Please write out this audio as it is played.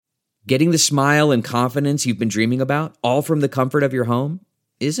Getting the smile and confidence you've been dreaming about, all from the comfort of your home,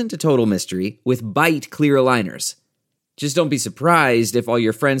 isn't a total mystery with Bite clear aligners. Just don't be surprised if all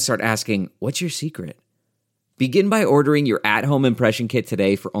your friends start asking, "What's your secret?" Begin by ordering your at-home impression kit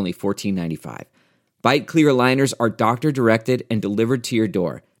today for only $14.95. Bite clear aligners are doctor-directed and delivered to your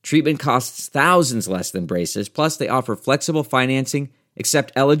door. Treatment costs thousands less than braces, plus they offer flexible financing,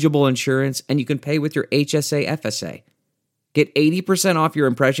 accept eligible insurance, and you can pay with your HSA FSA. Get 80% off your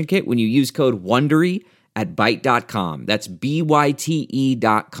impression kit when you use code WONDERY at Byte.com. That's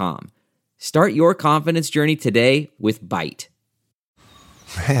BYTE.com. Start your confidence journey today with Byte.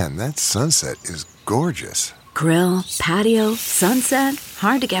 Man, that sunset is gorgeous. Grill, patio, sunset.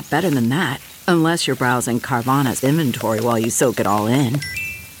 Hard to get better than that. Unless you're browsing Carvana's inventory while you soak it all in.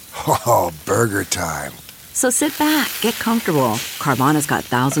 Oh, burger time. So sit back, get comfortable. Carvana's got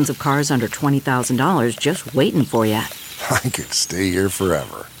thousands of cars under $20,000 just waiting for you. I could stay here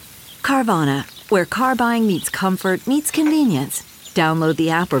forever. Carvana, where car buying meets comfort meets convenience. Download the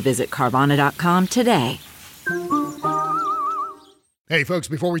app or visit Carvana.com today. Hey, folks,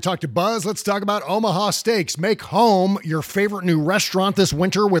 before we talk to Buzz, let's talk about Omaha Steaks. Make home your favorite new restaurant this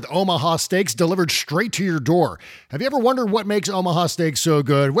winter with Omaha Steaks delivered straight to your door. Have you ever wondered what makes Omaha Steaks so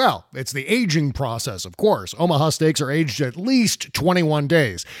good? Well, it's the aging process, of course. Omaha Steaks are aged at least 21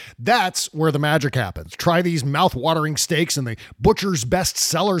 days. That's where the magic happens. Try these mouth-watering steaks in the Butcher's Best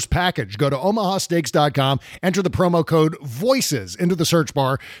Sellers package. Go to omahasteaks.com, enter the promo code VOICES into the search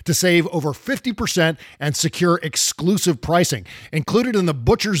bar to save over 50% and secure exclusive pricing. Included in the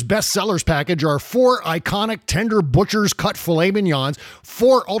Butcher's Best Sellers package are 4 iconic tender Butcher's cut filet mignons,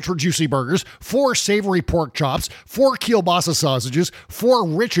 4 ultra juicy burgers, 4 savory pork chops, 4 kielbasa sausages, 4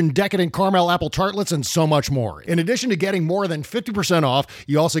 rich and decadent caramel apple tartlets, and so much more. In addition to getting more than 50% off,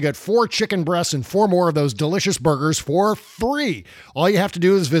 you also get 4 chicken breasts and 4 more of those delicious burgers for free. All you have to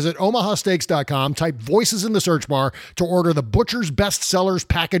do is visit omahasteaks.com, type VOICES in the search bar to order the Butcher's Best Sellers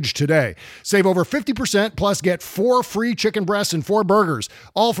package today. Save over 50%, plus get 4 free chicken breasts and 4 burgers,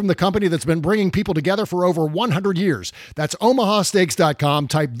 all from the company that's been bringing people together for over 100 years. That's omahasteaks.com.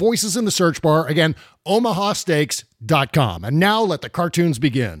 Type VOICES in the search bar. Again, omahasteaks.com. And now let the cartoons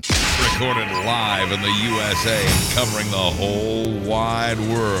begin. Recorded live in the USA and covering the whole wide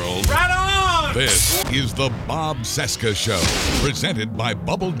world. Right on! This is the Bob Cesca Show, presented by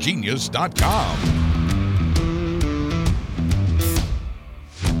BubbleGenius.com.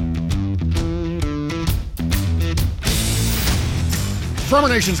 From our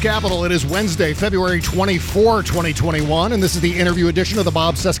nation's capital, it is Wednesday, February 24, 2021, and this is the interview edition of the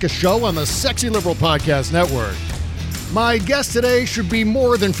Bob Cesca Show on the Sexy Liberal Podcast Network. My guest today should be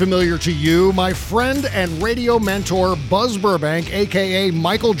more than familiar to you. My friend and radio mentor, Buzz Burbank, a.k.a.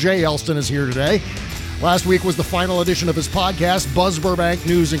 Michael J. Elston, is here today. Last week was the final edition of his podcast, Buzz Burbank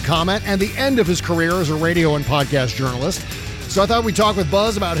News and Comment, and the end of his career as a radio and podcast journalist. So I thought we'd talk with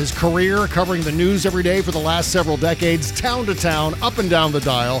Buzz about his career covering the news every day for the last several decades, town to town, up and down the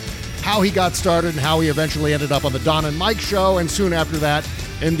dial, how he got started and how he eventually ended up on the Don and Mike Show, and soon after that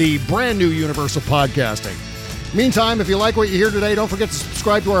in the brand new universe of podcasting. Meantime, if you like what you hear today, don't forget to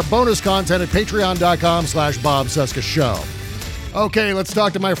subscribe to our bonus content at patreon.com/Bob Cesca Show. Okay, let's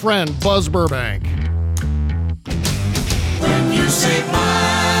talk to my friend, Buzz Burbank. When you say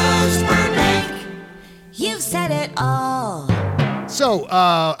Buzz Burbank, you've said it all. So,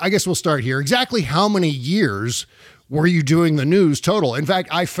 I guess we'll start here. Exactly how many years were you doing the news total? In fact,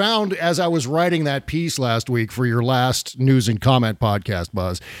 I found as I was writing that piece last week for your last news and comment podcast,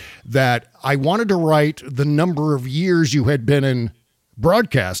 Buzz, that I wanted to write the number of years you had been in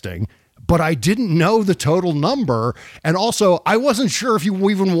broadcasting, but I didn't know the total number. And also, I wasn't sure if you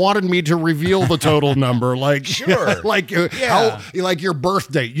even wanted me to reveal the total number. Like, sure. How, like your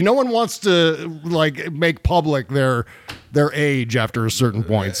birth date. No one wants to like make public their age after a certain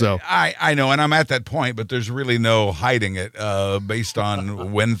point. So I know, and I'm at that point, but there's really no hiding it based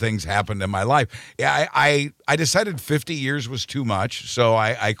on when things happened in my life. Yeah, I decided 50 years was too much, so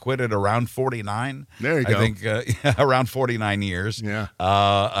I quit at around 49. There you go. I think around 49 years. Yeah.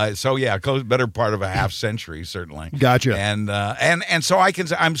 So yeah, better part of a half century, certainly. Gotcha. And so I can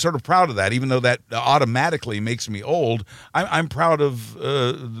say I'm sort of proud of that, even though that automatically makes me old. I'm proud of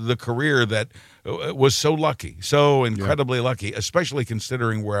the career that was so lucky, so incredibly lucky, especially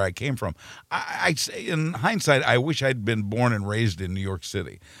considering where I came from. I say, in hindsight, I wish I'd been born and raised in New York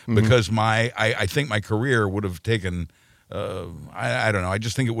City, because I think my career would have taken I don't know. I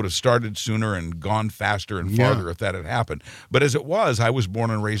just think it would have started sooner and gone faster and farther if that had happened. But as it was, I was born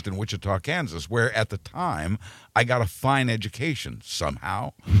and raised in Wichita, Kansas, where at the time I got a fine education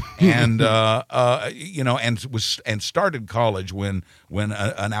somehow, and and started college when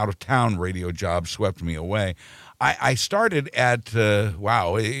an out of town radio job swept me away. I started at I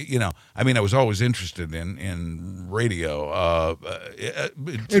was always interested in radio.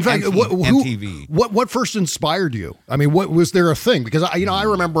 In fact, and TV. What first inspired you? I mean, what was there a thing? Because I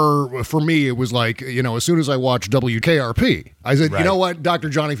remember for me it was like as soon as I watched WKRP, I said, you know what, Dr.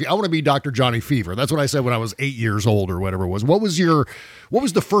 Johnny, I want to be Dr. Johnny Fever. That's what I said when I was 8 years old or whatever it was. What was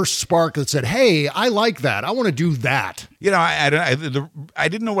the first spark that said, hey, I like that, I want to do that? I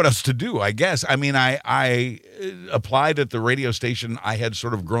didn't know what else to do, I guess. I mean, I applied at the radio station I had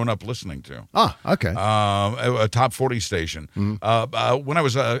sort of grown up listening to. Ah, okay. A top 40 station. Mm-hmm. When I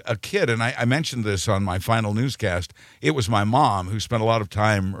was a kid, and I mentioned this on my final newscast, it was my mom who spent a lot of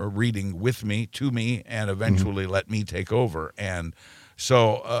time reading with me, to me, and eventually let me take over. And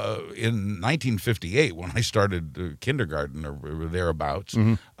so in 1958, when I started kindergarten or thereabouts,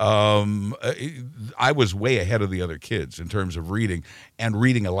 I was way ahead of the other kids in terms of reading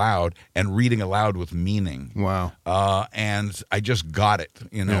aloud with meaning. Wow. And I just got it,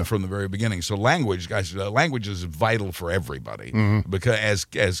 from the very beginning. So language is vital for everybody because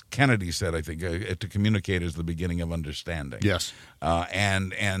as Kennedy said, I think, to communicate is the beginning of understanding. Yes.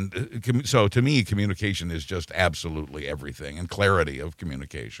 So to me, communication is just absolutely everything, and clarity of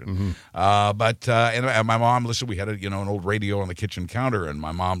communication. But my mom listened. We had an old radio on the kitchen counter, and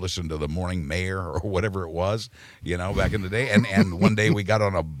my mom listened to the Morning Mayor or whatever it was, back in the day. And one day we got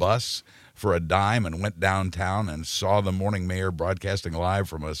on a bus for a dime and went downtown and saw the Morning Mayor broadcasting live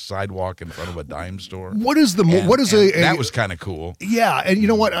from a sidewalk in front of a dime store. That was kind of cool. Yeah, and you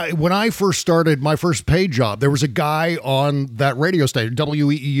know what? When I first started my first paid job, there was a guy on that radio station,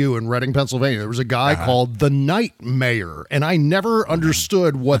 WEEU in Reading, Pennsylvania. There was a guy called the Night Mayor, and I never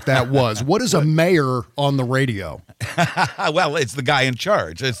understood what that was. What is a mayor on the radio? Well, it's the guy in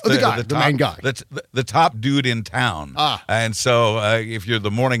charge. It's the main guy. That's the top dude in town. And so if you're the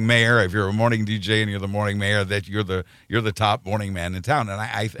morning mayor, if you're a morning DJ and you're the morning mayor, that you're the top morning man in town. And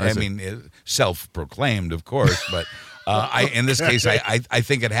I mean, self-proclaimed, of course, but in this case, I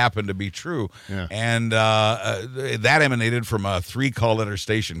think it happened to be true. Yeah. And that emanated from a 3-call-letter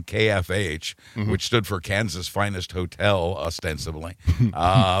station, KFH, which stood for Kansas Finest Hotel, ostensibly.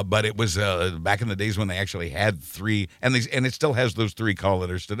 But it was back in the days when they actually had 3, and it still has those 3 call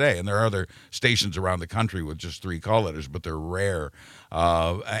letters today. And there are other stations around the country with just 3 call letters, but they're rare.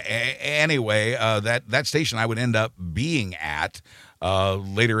 Anyway, that station I would end up being at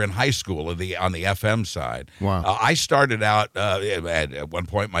later in high school on the FM side. Wow. I started out at one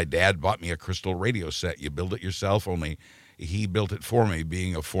point. My dad bought me a crystal radio set. You build it yourself, only he built it for me,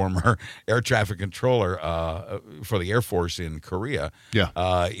 being a former air traffic controller for the Air Force in Korea. Yeah.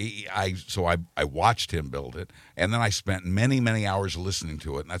 I watched him build it, and then I spent many, many hours listening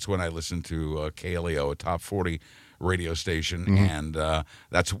to it, and that's when I listened to KLEO, a top 40 radio station, and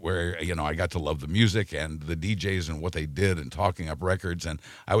that's where I got to love the music and the DJs and what they did and talking up records. And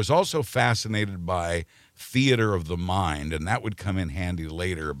I was also fascinated by theater of the mind, and that would come in handy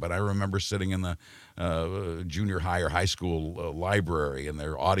later. But I remember sitting in the junior high or high school library in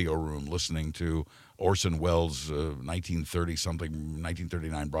their audio room listening to Orson Welles'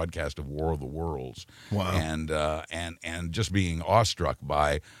 1939 broadcast of War of the Worlds. Wow. And just being awestruck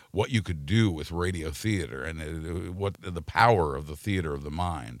by what you could do with radio theater and what the power of the theater of the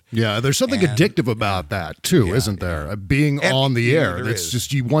mind. Yeah, there's something addictive about that too, isn't there? Being on the air. It's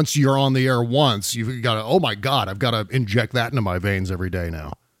just once you're on the air once, you've got to, oh my God, I've got to inject that into my veins every day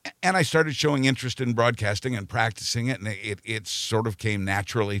now. And I started showing interest in broadcasting and practicing it, and it sort of came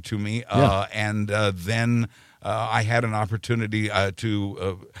naturally to me. Then I had an opportunity I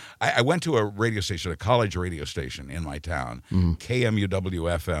went to a radio station, a college radio station in my town,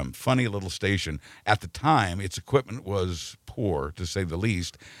 KMUW-FM, funny little station. At the time, its equipment was poor, to say the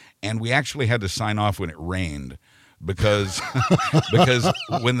least, and we actually had to sign off when it rained because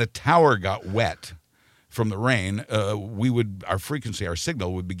when the tower got wet from the rain, our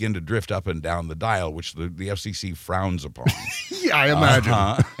signal would begin to drift up and down the dial, which the FCC frowns upon. Yeah, I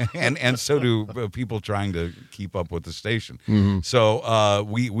imagine. And so do people trying to keep up with the station. So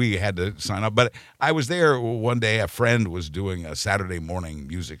we had to sign up. But I was there one day. A friend was doing a Saturday morning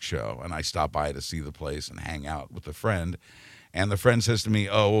music show, and I stopped by to see the place and hang out with the friend. And the friend says to me,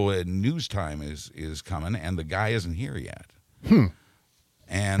 news time is coming, and the guy isn't here yet.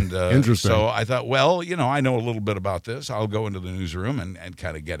 And Interesting. So I thought, well, I know a little bit about this. I'll go into the newsroom and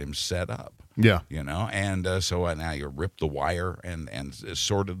kind of get him set up. Yeah. And so now you ripped the wire and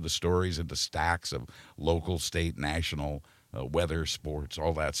sorted the stories into stacks of local, state, national, weather, sports,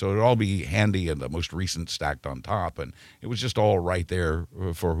 all that. So it'd all be handy and the most recent stacked on top. And it was just all right there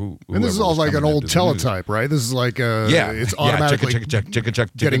for who. And this is all like an old teletype, right? This is like it's automatically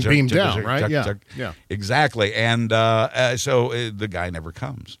getting beamed down, right? Yeah. Exactly. And so the guy never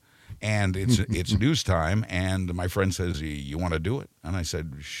comes. And it's news time, and my friend says, "You want to do it?" And I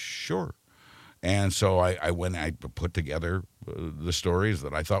said, "Sure." And so I went, I put together the stories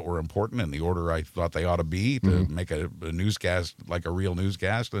that I thought were important in the order I thought they ought to be to make a newscast like a real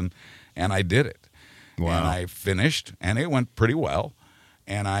newscast, and I did it. Wow. And I finished, and it went pretty well.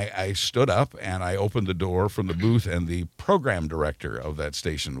 And I stood up, and I opened the door from the booth, and the program director of that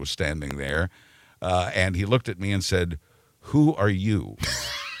station was standing there, and he looked at me and said, "Who are you?"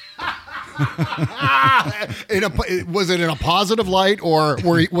 Was it in a positive light, or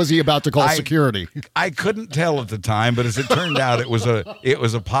was he about to call security? I couldn't tell at the time, but as it turned out, it was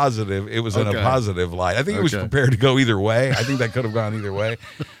a positive. It was in a positive light. I think he was prepared to go either way. I think that could have gone either way,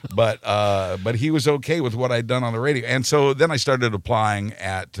 but he was okay with what I'd done on the radio. And so then I started applying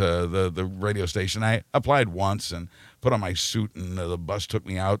at the radio station. I applied once and put on my suit, and the bus took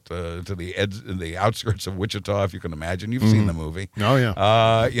me out to the outskirts of Wichita, if you can imagine. You've seen the movie. Oh yeah.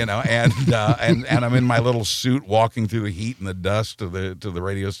 And I'm in my little suit walking through the heat and the dust to the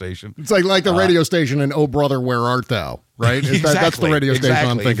radio station. It's like the radio station in Oh Brother, Where Art Thou? Right? Exactly, that's the radio station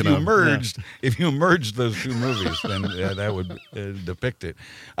I'm thinking of. If you merged those two movies, then that would depict it.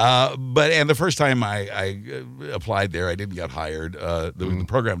 And the first time I applied there, I didn't get hired. The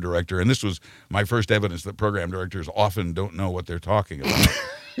program director, and this was my first evidence that program directors often don't know what they're talking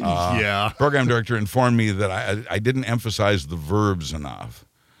about. Program director informed me that I didn't emphasize the verbs enough.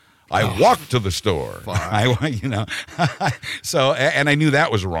 I walked to the store. So, and I knew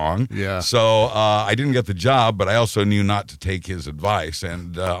that was wrong. Yeah. So I didn't get the job, but I also knew not to take his advice.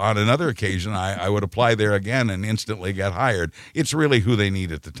 And on another occasion, I would apply there again and instantly get hired. It's really who they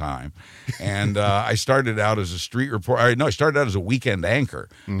need at the time. And I started out as a street reporter. I started out as a weekend anchor.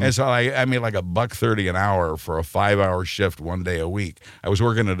 And so I made like $1.30 an hour for a 5-hour shift 1 day a week. I was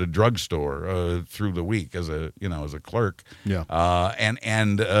working at a drugstore through the week as a clerk. Yeah.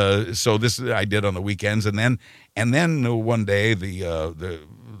 So this I did on the weekends, and then one day the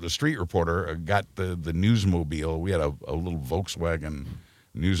street reporter got the newsmobile. We had a little Volkswagen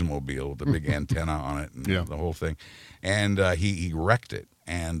newsmobile with a big antenna on it and the whole thing, and he wrecked it,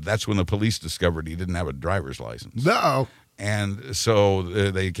 and that's when the police discovered he didn't have a driver's license. No. And so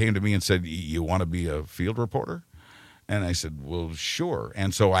they came to me and said, "You want to be a field reporter?" And I said, "Well, sure."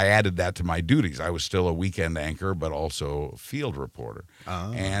 And so I added that to my duties. I was still a weekend anchor, but also a field reporter.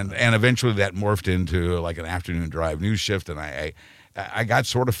 And eventually that morphed into like an afternoon drive news shift, and I got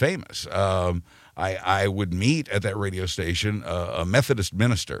sort of famous. I would meet at that radio station a Methodist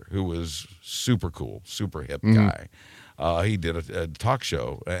minister who was super cool, super hip guy. He did a talk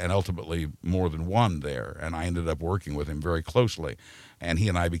show, and ultimately more than one there, and I ended up working with him very closely. And he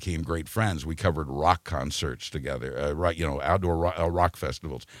and I became great friends. We covered rock concerts together, outdoor rock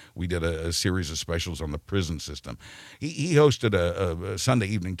festivals. We did a series of specials on the prison system. He hosted a Sunday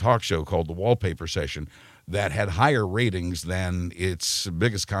evening talk show called The Wallpaper Session that had higher ratings than its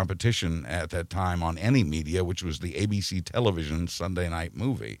biggest competition at that time on any media, which was the ABC television Sunday night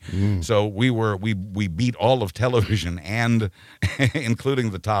movie. So we beat all of television and including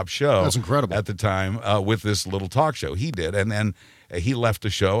the top show. That's incredible. At the time with this little talk show. He did, and then he left the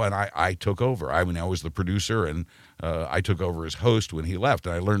show, and I took over. I was the producer, and I took over as host when he left,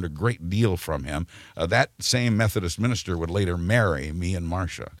 and I learned a great deal from him. That same Methodist minister would later marry me and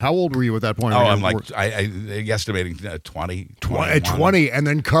Marcia. How old were you at that point? I'm like, I estimating 20. 20, and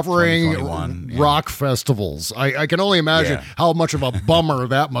then covering rock festivals. I can only imagine how much of a bummer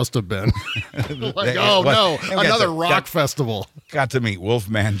that must have been. Another rock festival. Got to meet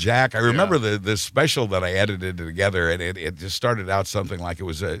Wolfman Jack. I remember the special that I edited together, and it just started out something like it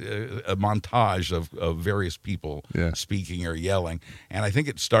was a montage of various people speaking or yelling. And I think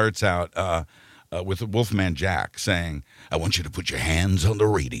it starts out with Wolfman Jack saying, "I want you to put your hands on the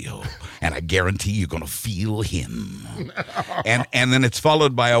radio, and I guarantee you're going to feel him." and then it's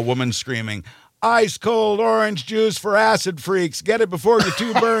followed by a woman screaming, "Ice cold orange juice for acid freaks. Get it before you're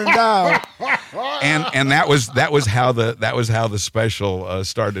too burned out." and that was how the special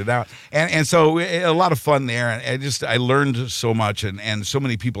started out, and so a lot of fun there, and I learned so much, and so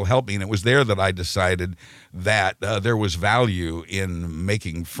many people helped me, and it was there that I decided that there was value in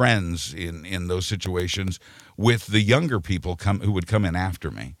making friends in those situations with the younger people who would come in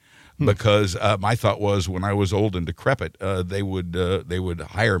after me. Because my thought was, when I was old and decrepit, they would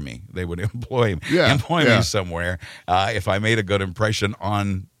hire me. They would employ me somewhere if I made a good impression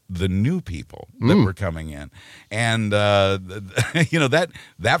on the new people that were coming in. And that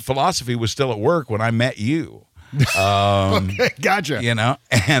philosophy was still at work when I met you. Okay, gotcha.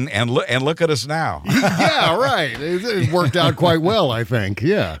 And look at us now. Yeah, right. It worked out quite well, I think.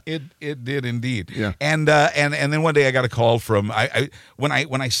 Yeah, it did indeed. Yeah, and then one day I got a call from when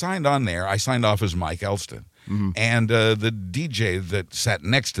I signed on there. I signed off as Mike Elston. Mm-hmm. And the DJ that sat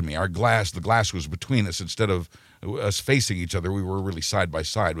next to me, the glass was between us. Instead of us facing each other, we were really side by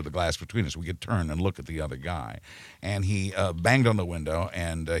side with the glass between us. We could turn and look at the other guy. And he banged on the window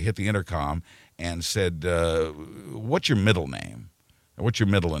and hit the intercom and said, "What's your middle name? What's your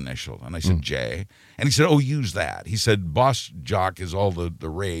middle initial?" And I said, J. And he said, "Oh, use that." He said, "Boss Jock is all the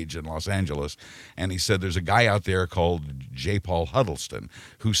rage in Los Angeles." And he said, "There's a guy out there called J. Paul Huddleston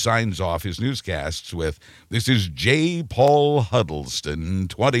who signs off his newscasts with, 'This is J. Paul Huddleston,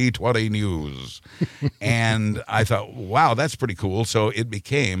 2020 News.'" And I thought, wow, that's pretty cool. So it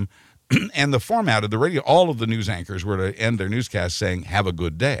became, and the format of the radio, all of the news anchors were to end their newscast saying, "Have a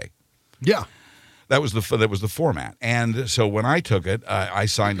good day." Yeah. That was the format. And so when I took it, I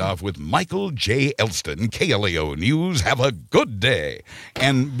signed off with Michael J. Elston, KLAO News, have a good day,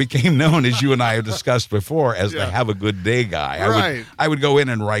 and became known, as you and I have discussed before, as the have a good day guy. Right. I would go in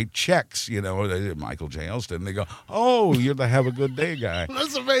and write checks, Michael J. Elston. And they go, "Oh, you're the have a good day guy."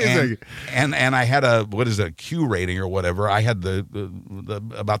 That's amazing. And I had a Q rating or whatever. I had the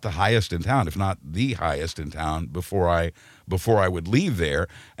about the highest in town, if not the highest in town, before I would leave there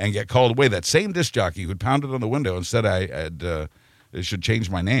and get called away. That same disc jockey who'd pounded on the window and said I should change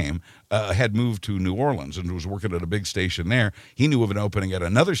my name had moved to New Orleans and was working at a big station there. He knew of an opening at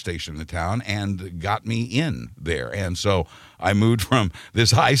another station in town and got me in there. And so I moved from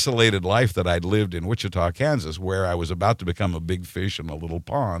this isolated life that I'd lived in Wichita, Kansas, where I was about to become a big fish in a little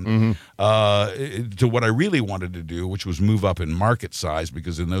pond, to what I really wanted to do, which was move up in market size,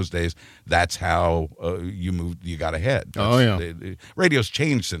 because in those days, that's how you got ahead. Radio's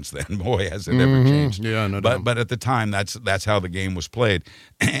changed since then. Boy, has it ever changed. Yeah, no doubt. But at the time, that's how the game was played.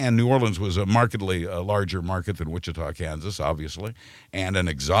 And New Orleans was a markedly larger market than Wichita, Kansas, obviously, and an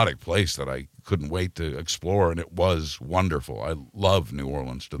exotic place that I couldn't wait to explore, and it was wonderful. I love New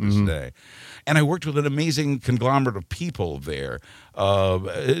Orleans to this day. And I worked with an amazing conglomerate of people there.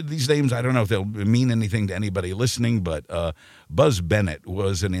 These names, I don't know if they'll mean anything to anybody listening, but Buzz Bennett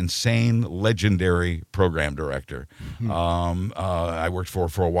was an insane, legendary program director. I worked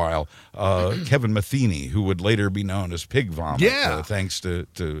for a while. Kevin Matheny, who would later be known as Pig Vomit, thanks to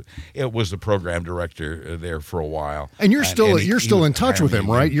it was the program director there for a while. And you're still in touch with him,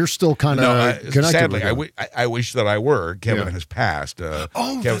 right? You're still kind of connected. Sadly, with him. I wish that I were. Kevin has passed.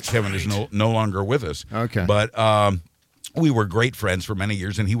 Kevin is no longer with us. Okay, but. We were great friends for many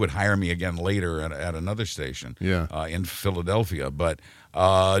years, and he would hire me again later at another station in Philadelphia. But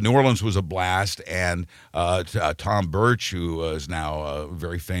New Orleans was a blast, and Tom Birch, who is now a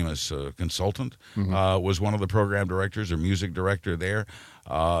very famous consultant, was one of the program directors or music director there.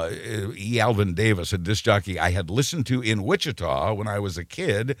 E. Alvin Davis, a disc jockey I had listened to in Wichita when I was a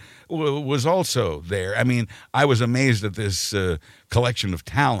kid, was also there. I mean, I was amazed at this collection of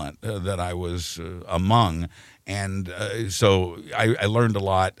talent that I was among. And so I learned a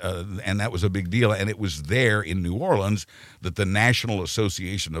lot, and that was a big deal. And it was there in New Orleans that the National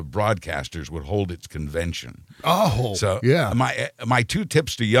Association of Broadcasters would hold its convention. Oh, so yeah. My two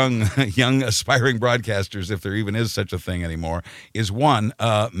tips to young aspiring broadcasters, if there even is such a thing anymore, is one,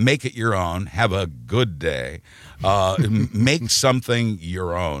 make it your own. Have a good day. Make something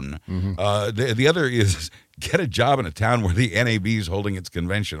your own. The other is get a job in a town where the NAB is holding its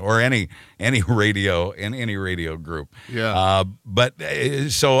convention, or any radio group. Yeah.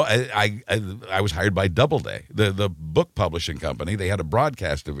 So I was hired by Doubleday, the book publishing company. They had a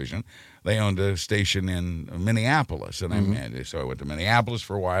broadcast division. They owned a station in Minneapolis, and so I went to Minneapolis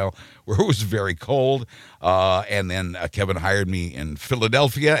for a while, where it was very cold. And then Kevin hired me in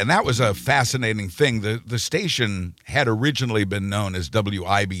Philadelphia, and that was a fascinating thing. The station had originally been known as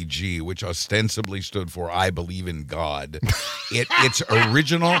WIBG, which ostensibly stood for I Believe in God. Its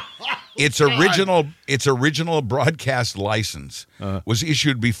original its original broadcast license was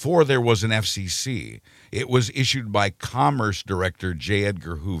issued before there was an FCC. It was issued by Commerce Director J.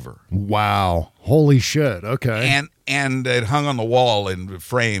 Edgar Hoover. Wow. Holy shit. Okay. And it hung on the wall in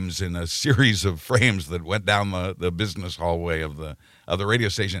frames, in a series of frames that went down the business hallway of the radio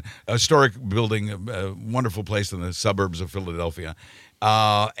station. A historic building, a wonderful place in the suburbs of Philadelphia.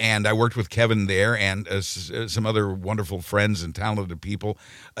 And I worked with Kevin there and some other wonderful friends and talented people.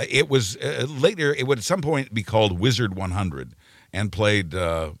 It was later, it would at some point be called Wizard 100 and played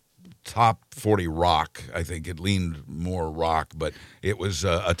top 40 rock. I think it leaned more rock, but it was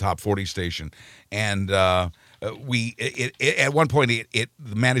a top 40 station. And at one point, the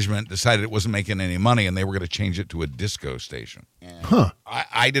management decided it wasn't making any money, and they were going to change it to a disco station.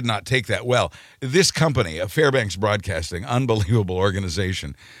 I did not take that well. This company, Fairbanks Broadcasting, unbelievable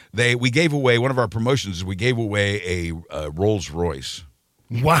organization. We gave away, one of our promotions, we gave away a Rolls Royce.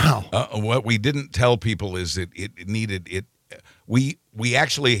 Wow. What we didn't tell people is it needed it. We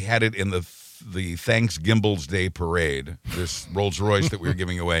actually had it in the Thanks Gimbals Day parade, this Rolls Royce that we were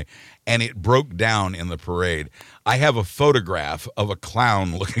giving away, and it broke down in the parade. I have a photograph of a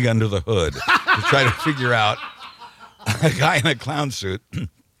clown looking under the hood to try to figure out a guy in a clown suit.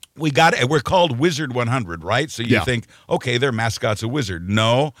 We're called Wizard 100, right? So you think, okay, their mascot's a wizard.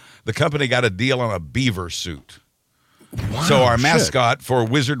 No, the company got a deal on a beaver suit. Wow, so our mascot for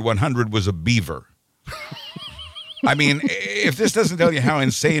Wizard 100 was a beaver. I mean, if this doesn't tell you how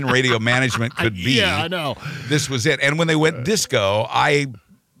insane radio management could be, yeah, I know. This was it. And when they went disco, I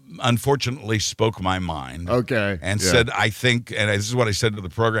unfortunately spoke my mind. Okay. And said, I think, and this is what I said to the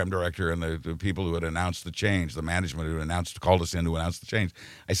program director and the people who had announced the change, the management who called us in to announce the change.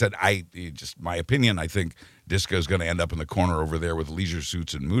 I said, just my opinion, I think disco is going to end up in the corner over there with leisure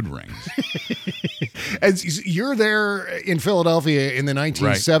suits and mood rings. As you're there in Philadelphia in the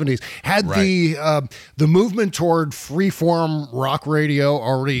 1970s, had the movement toward freeform rock radio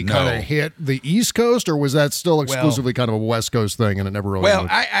already kind of hit the East Coast, or was that still exclusively kind of a West Coast thing and it never really Well,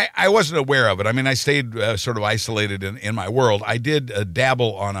 I wasn't aware of it. I mean, I stayed sort of isolated in my world. I did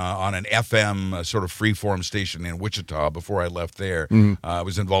dabble on an FM sort of freeform station in Wichita before I left there. I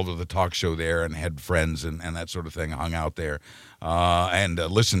was involved with a talk show there and had friends and that sort of thing, hung out there and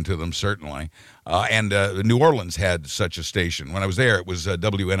listened to them, certainly. And New Orleans had such a station. When I was there, it was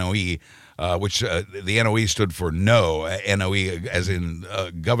WNOE, which the NOE stood for no, NOE as in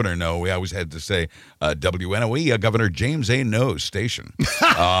Governor No. We always had to say WNOE, Governor James A. No station.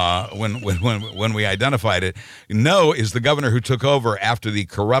 When we identified it, No is the governor who took over after the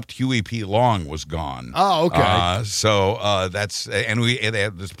corrupt Huey P. Long was gone. Oh, okay. So that's, and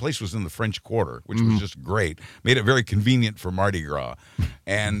this place was in the French Quarter, which was just great. Made it very convenient for Mardi Gras.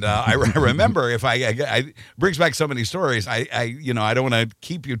 And I remember, if I brings back so many stories, I don't want to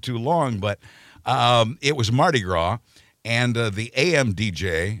keep you too long, but it was Mardi Gras, and the AM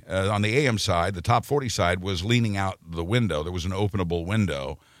DJ on the AM side, the top 40 side, was leaning out the window. There was an openable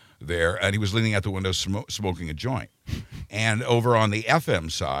window there, and he was leaning out the window smoking a joint. And over on the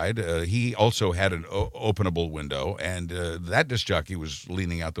FM side, he also had an openable window, and that disc jockey was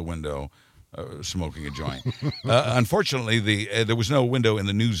leaning out the window smoking a joint. Unfortunately, there was no window in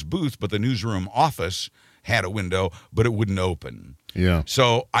the news booth, but the newsroom office had a window, but it wouldn't open. Yeah.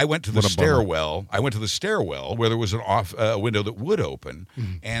 So I went to the stairwell. I went to the stairwell where there was a window that would open,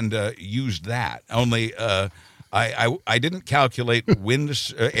 and used that. Only I didn't calculate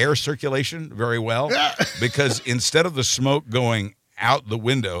air circulation very well, because instead of the smoke going out the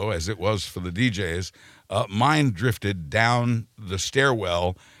window as it was for the DJs, mine drifted down the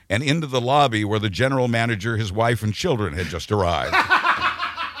stairwell and into the lobby where the general manager, his wife, and children had just arrived.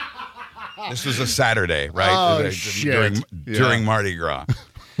 This was a Saturday, right? Oh, shit. During Mardi Gras.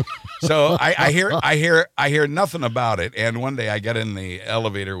 So I hear nothing about it. And one day I get in the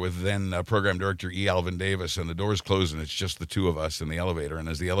elevator with then program director E. Alvin Davis, and the doors close, and it's just the two of us in the elevator. And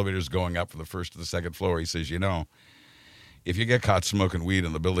as the elevator's going up from the first to the second floor, he says, if you get caught smoking weed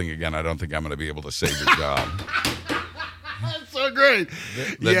in the building again, I don't think I'm going to be able to save your job. That's so great.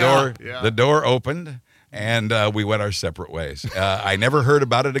 The door opened, and we went our separate ways. I never heard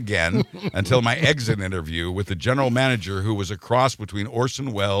about it again until my exit interview with the general manager, who was a cross between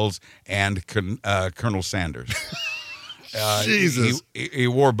Orson Welles and Colonel Sanders. Jesus. He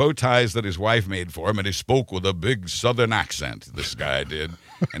wore bow ties that his wife made for him, and he spoke with a big Southern accent, this guy did.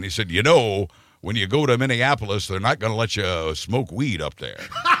 And he said, when you go to Minneapolis, they're not going to let you smoke weed up there.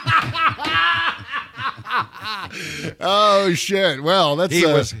 Oh shit! Well, that's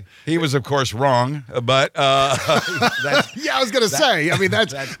he was of course wrong, but Yeah, I was going to say, I mean,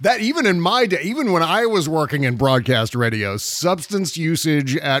 that even in my day, even when I was working in broadcast radio, substance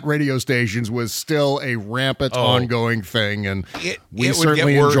usage at radio stations was still a rampant ongoing thing, and we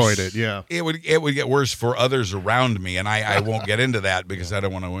certainly enjoyed it. Yeah. It would get worse for others around me, and I won't get into that because I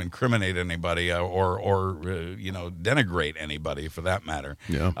don't want to incriminate anybody or denigrate anybody for that matter.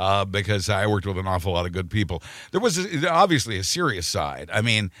 Yeah. Because I worked with an awful lot of good people. There was obviously a serious side. I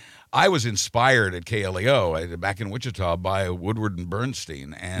mean, I was inspired at KLEO back in Wichita by Woodward and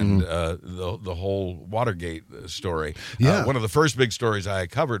Bernstein and the whole Watergate story. Yeah. One of the first big stories I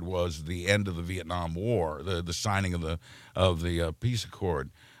covered was the end of the Vietnam War, the signing of the peace accord.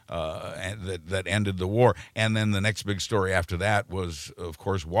 That ended the war. And then the next big story after that was, of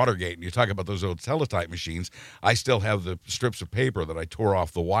course, Watergate. And you talk about those old teletype machines. I still have the strips of paper that I tore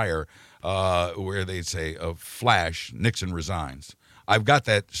off the wire where they'd say, flash, Nixon resigns. I've got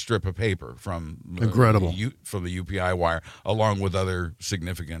that strip of paper from Incredible. From the UPI wire, along with other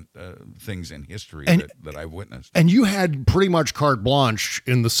significant things in history that I've witnessed. And you had pretty much carte blanche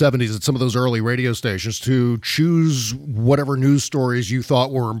in the 70s at some of those early radio stations to choose whatever news stories you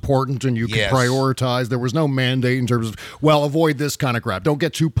thought were important and you could prioritize. There was no mandate in terms of, avoid this kind of crap. Don't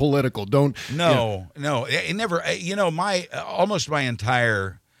get too political. Don't. No, it never, almost my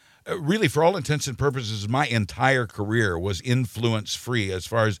entire. Really, for all intents and purposes, my entire career was influence-free as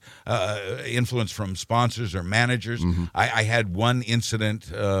far as influence from sponsors or managers. Mm-hmm. I had one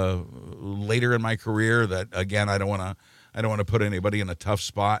incident later in my career that, again, I don't want to put anybody in a tough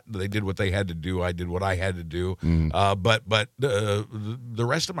spot. They did what they had to do. I did what I had to do. But the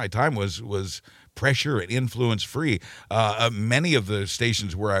rest of my time was pressure and influence free. Many of the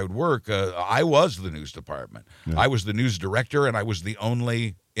stations where I would work, I was the news department. Yeah. I was the news director, and I was the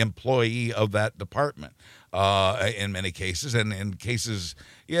only employee of that department in many cases. And in cases,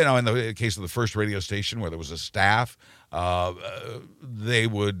 in the case of the first radio station where there was a staff, they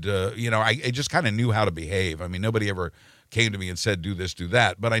would, I just kind of knew how to behave. I mean, nobody ever came to me and said, do this, do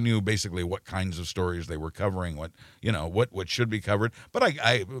that. But I knew basically what kinds of stories they were covering, what should be covered. But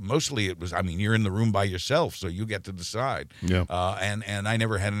I mostly it was, you're in the room by yourself, so you get to decide. Yeah. And I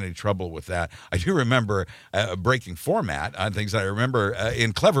never had any trouble with that. I do remember breaking format on things that I remember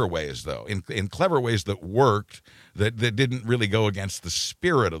in clever ways, though, in clever ways that worked, that didn't really go against the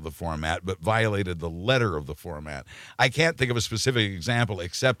spirit of the format, but violated the letter of the format. I can't think of a specific example,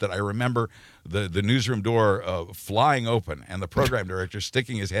 except that I remember the newsroom door flying open and the program director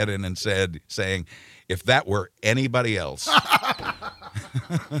sticking his head in and saying, if that were anybody else.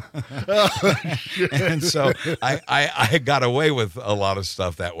 And so I got away with a lot of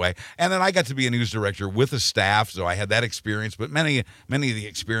stuff that way. And then I got to be a news director with a staff, so I had that experience. But many of the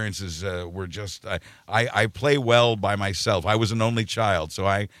experiences were just, I play well by myself. I was an only child, so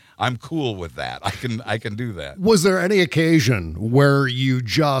I'm cool with that. I can do that. Was there any occasion where you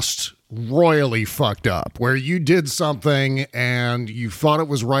just royally fucked up, where you did something and you thought it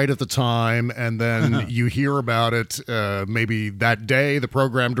was right at the time, and then you hear about it maybe that day, the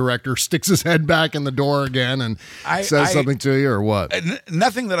program director sticks his head back in the door again and says something to you, or what?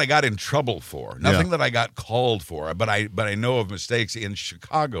 Nothing that I got in trouble for, nothing that I got called for, but I know of mistakes. In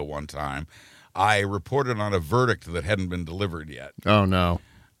Chicago one time, I reported on a verdict that hadn't been delivered yet. Oh, no.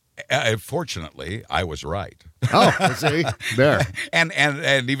 Fortunately, I was right. Oh, see, there.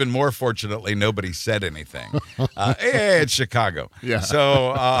 and even more fortunately, nobody said anything. It's Chicago. Yeah.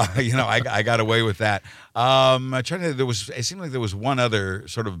 So, I got away with that. It seemed like there was one other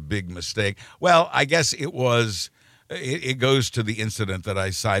sort of big mistake. Well, I guess it was, it goes to the incident that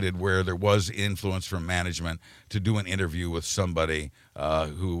I cited where there was influence from management to do an interview with somebody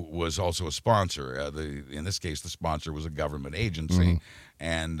who was also a sponsor. In this case, the sponsor was a government agency. Mm-hmm.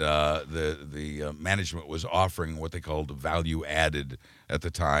 And the management was offering what they called value added at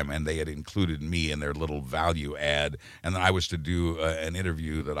the time, and they had included me in their little value add. And then I was to do an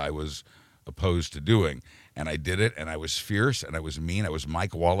interview that I was opposed to doing, and I did it. And I was fierce, and I was mean. I was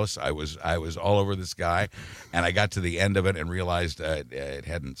Mike Wallace. I was all over this guy, and I got to the end of it and realized it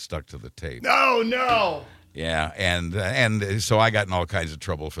hadn't stuck to the tape. No. Yeah, and so I got in all kinds of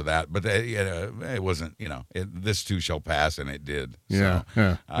trouble for that, but it wasn't, this too shall pass, and it did. Yeah,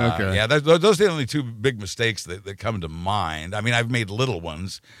 so, okay. Those are the only two big mistakes that come to mind. I mean, I've made little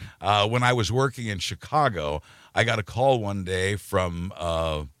ones. When I was working in Chicago, I got a call one day from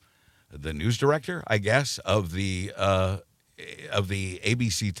the news director, I guess, of the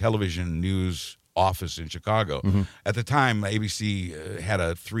ABC television news office in Chicago. Mm-hmm. At the time, ABC had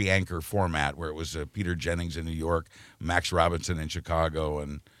a 3-anchor format where it was Peter Jennings in New York, Max Robinson in Chicago,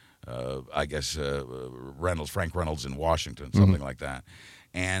 and Frank Reynolds in Washington, something like that.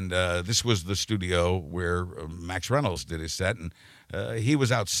 And this was the studio where Max Reynolds did his set, and he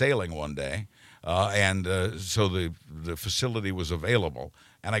was out sailing one day, and so the facility was available.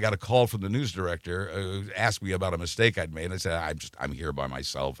 And I got a call from the news director who asked me about a mistake I'd made. I said, I'm here by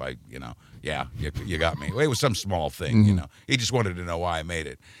myself. You got me. It was some small thing, you know. He just wanted to know why I made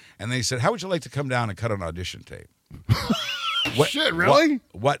it. And they said, how would you like to come down and cut an audition tape? Shit, really?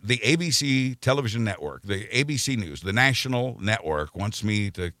 What the ABC television network, the ABC News, the national network wants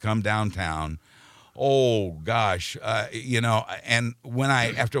me to come downtown. Oh gosh, and when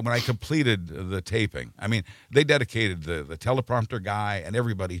I completed the taping, I mean, they dedicated the teleprompter guy and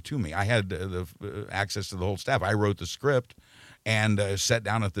everybody to me. I had the access to the whole staff. I wrote the script and sat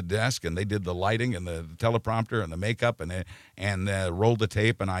down at the desk, and they did the lighting and the teleprompter and the makeup and rolled the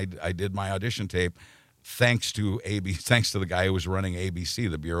tape, and I did my audition tape. Thanks to the guy who was running ABC,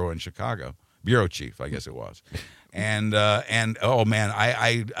 the bureau in Chicago, bureau chief, I guess it was. And oh man,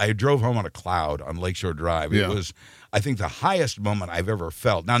 I drove home on a cloud on Lakeshore Drive. It was, I think, the highest moment I've ever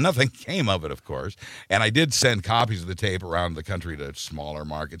felt. Now, nothing came of it, of course, and I did send copies of the tape around the country to smaller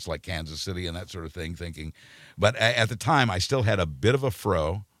markets like Kansas City and that sort of thing, but at the time I still had a bit of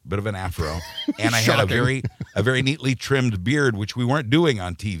an afro, and I had a very neatly trimmed beard, which we weren't doing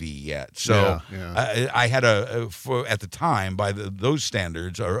on TV yet. So I had at the time, by those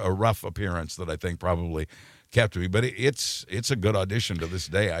standards, a rough appearance that I think probably kept me. But it's a good audition to this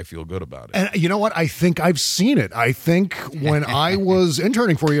day. I feel good about it. And you know what? I think I've seen it. I think when I was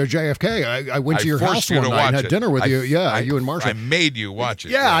interning for you at JFK, I went to your house one night and had dinner with you. Yeah, you and Marsha. I made you watch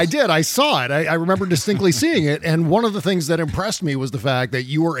it. Yeah, yes. I did. I saw it. I remember distinctly seeing it. And one of the things that impressed me was the fact that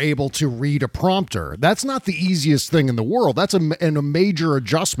you were able to read a prompter. That's not the easiest thing in the world. That's a major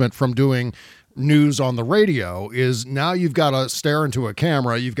adjustment from doing news on the radio. Is now you've got to stare into a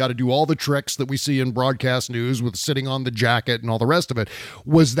camera. You've got to do all the tricks that we see in broadcast news with sitting on the jacket and all the rest of it.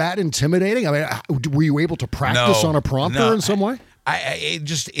 Was that intimidating? I mean, were you able to practice on a prompter in some way?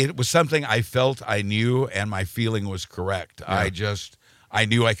 It was something I felt I knew, and my feeling was correct. Yeah. I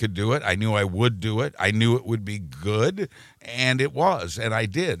knew I could do it. I knew I would do it. I knew it would be good, and it was, and I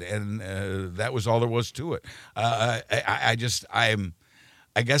did, and that was all there was to it. I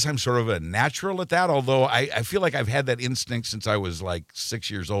guess I'm sort of a natural at that, although I feel like I've had that instinct since I was like 6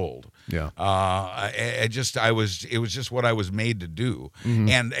 years old. Yeah. It was just what I was made to do. Mm-hmm.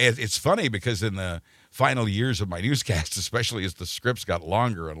 And it's funny because in the final years of my newscast, especially as the scripts got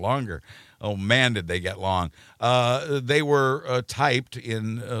longer and longer, oh man, did they get long. They were typed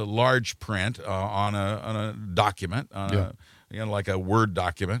in large print on a document, like a Word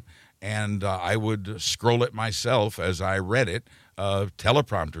document. And I would scroll it myself as I read it,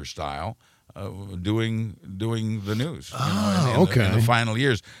 teleprompter style, doing the news. In the final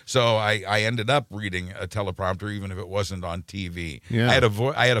years. So I ended up reading a teleprompter, even if it wasn't on TV. Yeah.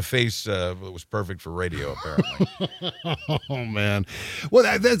 I had a face that was perfect for radio, apparently. Oh man!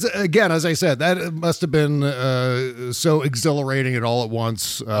 Well, that's again, as I said, that must have been so exhilarating at all at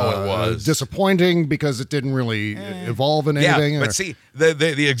once. It was disappointing because it didn't really evolve in anything. But see,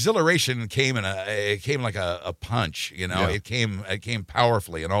 the exhilaration came like a punch. It came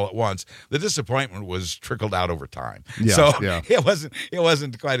powerfully and all at once. The disappointment was trickled out over time. It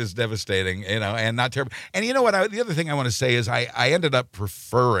wasn't quite as devastating, and not terrible. And you know what? The other thing I want to say is I ended up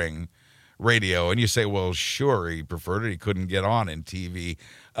preferring radio. And you say, well, sure, he preferred it. He couldn't get on in TV.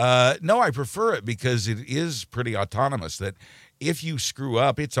 No, I prefer it because it is pretty autonomous. That if you screw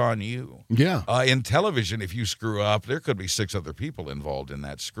up, it's on you. Yeah. In television, if you screw up, there could be 6 other people involved in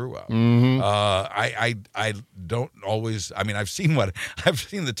that screw up. Mm-hmm. I don't always. I mean, I've seen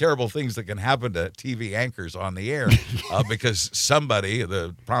the terrible things that can happen to TV anchors on the air because somebody,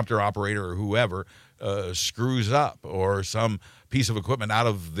 the prompter operator or whoever, screws up, or some piece of equipment out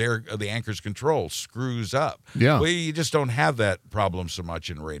of the anchor's control screws up. Yeah. Well, you just don't have that problem so much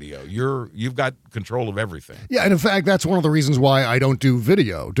in radio. You've got control of everything. Yeah, and in fact, that's one of the reasons why I don't do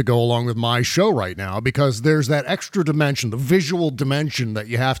video to go along with my show right now, because there's that extra dimension, the visual dimension that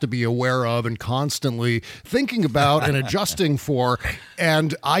you have to be aware of and constantly thinking about and adjusting for.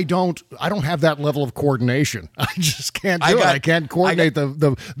 And I don't have that level of coordination. I just can't do it. I can't coordinate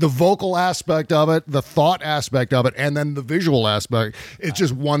the vocal aspect of it, the thought aspect of it, and then the visual aspect. It's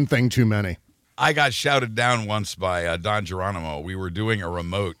just one thing too many. I got shouted down once by Don Geronimo. We were doing a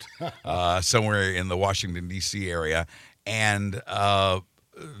remote somewhere in the Washington, D.C. area, and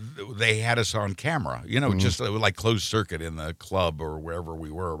they had us on camera, just like closed circuit in the club or wherever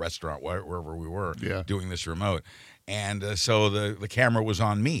we were, a restaurant, wherever we were doing this remote. And so the camera was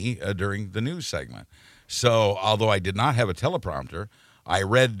on me during the news segment. So although I did not have a teleprompter, I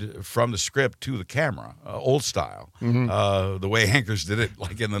read from the script to the camera, old style, the way anchors did it,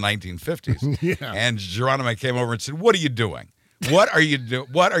 like in the 1950s. Yeah. And Geronimo came over and said, "What are you doing? What are you doing?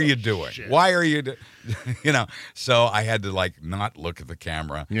 What are you doing? Why are you?" So I had to not look at the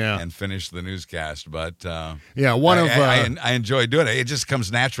camera and finish the newscast. But I enjoy doing it. It just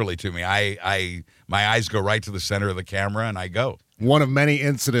comes naturally to me. My eyes go right to the center of the camera, and I go. One of many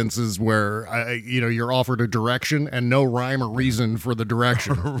incidences where you're offered a direction and no rhyme or reason for the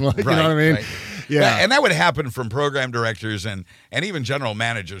direction. You know what I mean? Right. Yeah, and that would happen from program directors and even general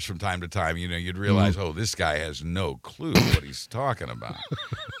managers from time to time. You'd realize, this guy has no clue what he's talking about.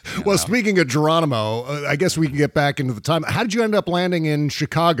 Well, speaking of Geronimo, I guess we can get back into the time. How did you end up landing in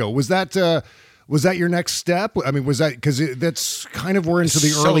Chicago? Was that your next step? I mean, was that because that's kind of we're into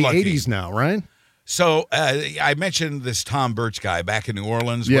the early '80s now, right? So I mentioned this Tom Birch guy back in New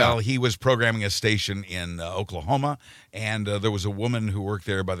Orleans. Yeah. Well, he was programming a station in Oklahoma, and there was a woman who worked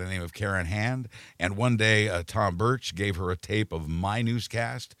there by the name of Karen Hand. And one day, Tom Birch gave her a tape of my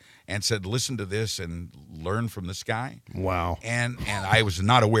newscast and said, "Listen to this and learn from this guy." Wow. And I was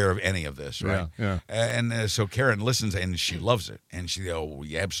not aware of any of this, right? Yeah. And so Karen listens, and she loves it. And she,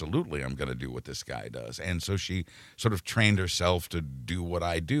 yeah, absolutely, I'm going to do what this guy does. And so she sort of trained herself to do what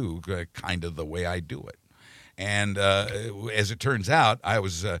I do, kind of the way I do it. And as it turns out, I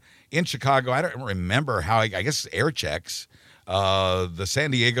was in Chicago. I don't remember how, I guess air checks. The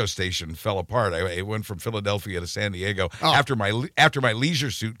San Diego station fell apart. I went from Philadelphia to San Diego. After my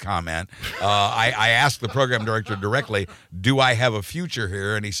leisure suit comment. I asked the program director directly, "Do I have a future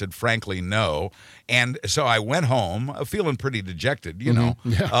here?" And he said, "Frankly, no." And so I went home feeling pretty dejected,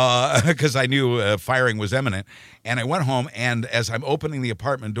 because I knew firing was imminent. And I went home, and as I'm opening the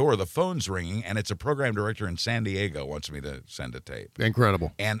apartment door, the phone's ringing, and it's a program director in San Diego wants me to send a tape.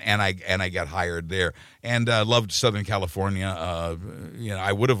 Incredible. And I got hired there, and loved Southern California.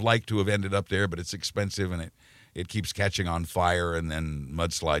 I would have liked to have ended up there, but it's expensive, and it keeps catching on fire, and then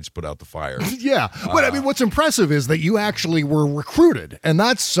mudslides put out the fire. Yeah, but I mean, what's impressive is that you actually were recruited, and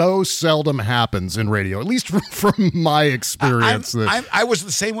that so seldom happens in radio, at least from my experience. I was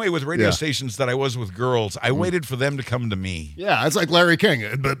the same way with radio stations that I was with girls. I waited for them to come to me. Yeah, it's like Larry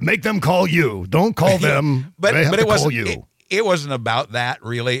King, but make them call you. Don't call them, but it wasn't you. It wasn't about that,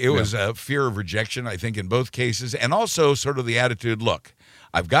 really. It was a fear of rejection, I think, in both cases, and also sort of the attitude, look,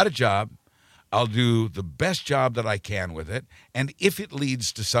 I've got a job. I'll do the best job that I can with it, and if it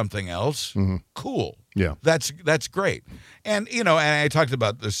leads to something else, cool. Yeah, that's great. And and I talked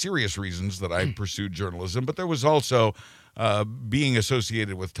about the serious reasons that I pursued journalism, but there was also being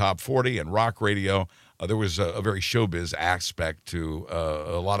associated with Top 40 and rock radio. There was a very showbiz aspect to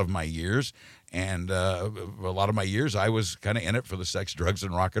a lot of my years. And a lot of my years, I was kind of in it for the sex, drugs,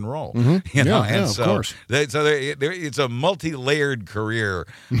 and rock and roll. Of course. It's a multi-layered career.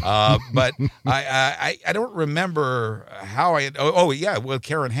 But I don't remember how I. With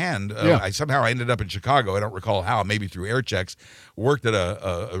Karen Hand, I somehow ended up in Chicago. I don't recall how. Maybe through air checks. Worked at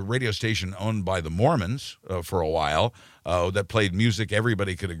a radio station owned by the Mormons for a while. That played music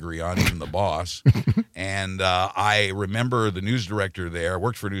everybody could agree on, even the boss. And I remember the news director there. I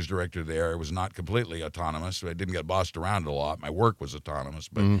worked for a news director there. It was not completely autonomous. I didn't get bossed around a lot. My work was autonomous.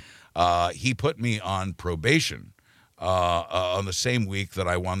 But he put me on probation on the same week that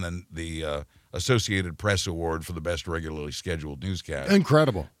I won the Associated Press Award for the best regularly scheduled newscast.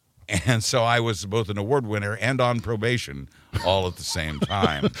 Incredible. And so I was both an award winner and on probation all at the same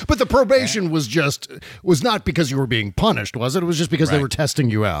time. But the probation was not because you were being punished, was it? It was just because they were testing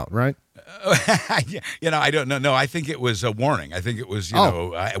you out, right? I don't know. No, I think it was a warning. I think it was,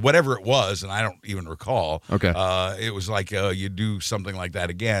 whatever it was, and I don't even recall. Okay. It was like you do something like that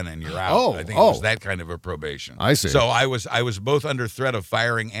again and you're out. I think it was that kind of a probation. I see. So I was both under threat of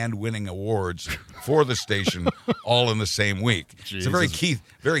firing and winning awards for the station all in the same week. Jesus. It's a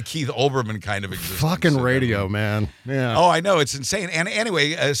very Keith Olbermann kind of existence. Fucking radio, man. Yeah. Oh, I know. It's insane. And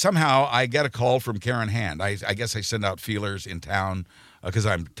anyway, somehow I get a call from Karen Hand. I guess I send out feelers in town because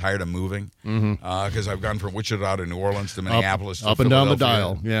I'm tired of moving. Because I've gone from Wichita to New Orleans to Minneapolis to up and down the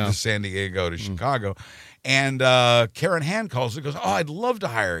dial. Yeah. To San Diego to Chicago. And Karen Hand calls and goes, "Oh, I'd love to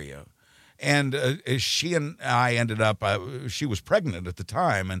hire you." And she and I ended up, she was pregnant at the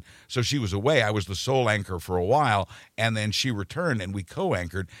time, and so she was away. I was the sole anchor for a while, and then she returned, and we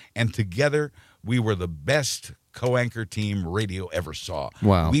co-anchored, and together we were the best co-anchor team radio ever saw.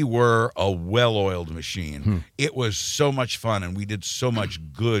 Wow. We were a well-oiled machine. It was so much fun, and we did so much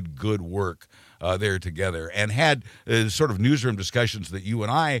good work there together, and had sort of newsroom discussions that you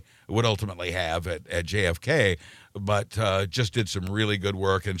and I would ultimately have at JFK, but just did some really good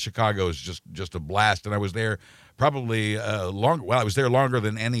work. And Chicago is just a blast. And I was there probably long. Well, I was there longer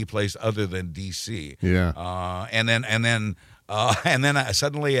than any place other than D.C. Yeah. And then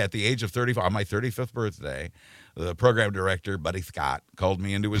suddenly, at the age of 35, on my 35th birthday, the program director, Buddy Scott, called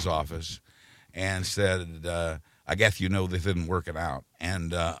me into his office and said, I guess you know this isn't working out.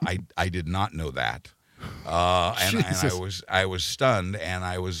 And I did not know that. And I was stunned, and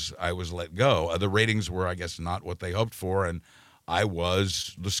I was let go. The ratings were, I guess, not what they hoped for, and I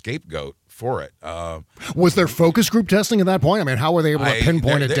was the scapegoat for it. Was there focus group testing at that point? I mean, how were they able to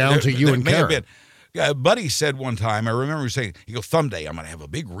pinpoint it down to you and Karen? Buddy said one time, I remember saying, he goes, someday I'm going to have a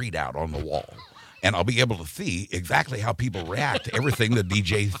big readout on the wall, and I'll be able to see exactly how people react to everything the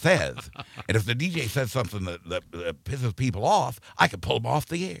DJ says. And if the DJ says something that pisses people off, I can pull them off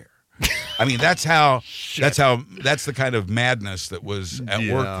the air. I mean, that's the kind of madness that was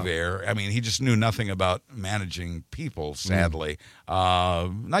at work there. I mean, he just knew nothing about managing people, sadly.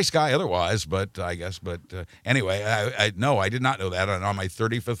 Nice guy otherwise, but I guess. But anyway, I did not know that. And on my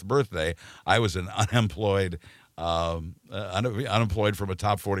 35th birthday, I was an unemployed from a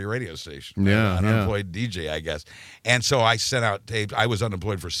top 40 radio station. Unemployed DJ, I guess. And so I sent out tapes. I was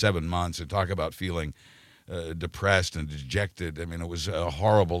unemployed for 7 months, and talk about feeling depressed and dejected. I mean, it was a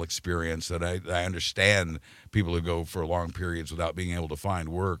horrible experience that I understand people who go for long periods without being able to find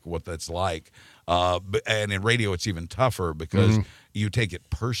work, what that's like. And in radio, it's even tougher because you take it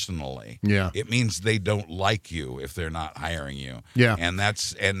personally. Yeah. It means they don't like you if they're not hiring you. Yeah. And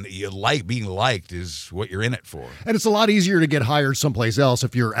being liked is what you're in it for. And it's a lot easier to get hired someplace else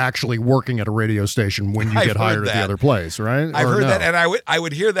if you're actually working at a radio station when you get hired at the other place, right? I've heard that, and I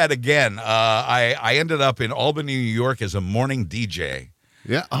would hear that again. I ended up in Albany, New York as a morning DJ.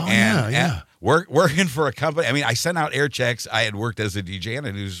 Yeah. Oh, and, yeah. Working for a company. I mean, I sent out air checks. I had worked as a DJ and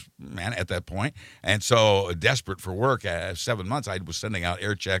a newsman at that point, and so desperate for work. 7 months, I was sending out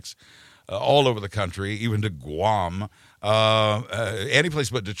air checks all over the country, even to Guam, any place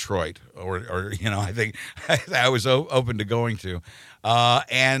but Detroit, or I think I was open to going to. I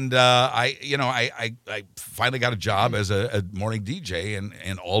finally got a job as a morning DJ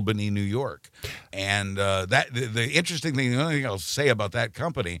in Albany, New York. And the interesting thing, the only thing I'll say about that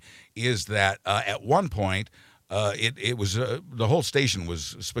company is that at one point it was the whole station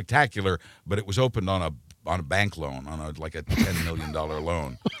was spectacular, but it was opened on a bank loan, like a $10 million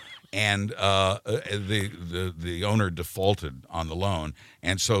loan. And the owner defaulted on the loan,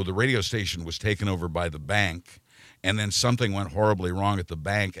 and so the radio station was taken over by the bank. And then something went horribly wrong at the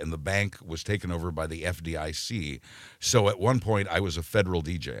bank, and the bank was taken over by the FDIC. So at one point, I was a federal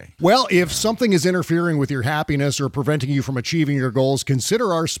DJ. Well, if something is interfering with your happiness or preventing you from achieving your goals,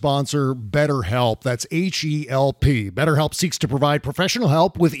 consider our sponsor, BetterHelp. That's H-E-L-P. BetterHelp seeks to provide professional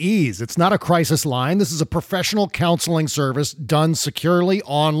help with ease. It's not a crisis line. This is a professional counseling service done securely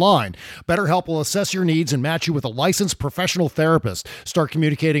online. BetterHelp will assess your needs and match you with a licensed professional therapist. Start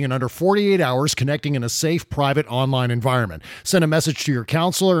communicating in under 48 hours, connecting in a safe, private, online environment. Send a message to your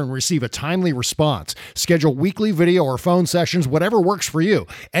counselor and receive a timely response. Schedule weekly video or phone sessions, whatever works for you.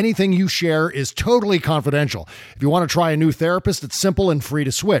 Anything you share is totally confidential. If you want to try a new therapist, it's simple and free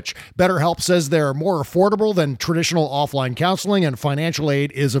to switch. BetterHelp says they're more affordable than traditional offline counseling, and financial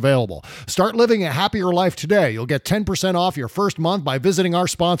aid is available. Start living a happier life today. You'll get 10% off your first month by visiting our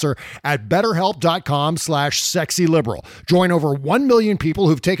sponsor at betterhelp.com/sexyliberal. Join over 1 million people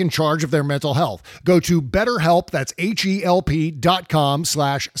who've taken charge of their mental health. Go to BetterHelp, that's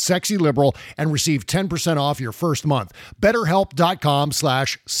HELP.com/sexyliberal, and receive 10% off your first month.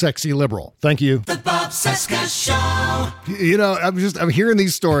 BetterHelp.com/sexyliberal. Thank you. The Bob Seska Show. I'm hearing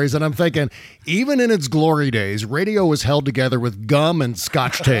these stories and I'm thinking, even in its glory days, radio was held together with gum and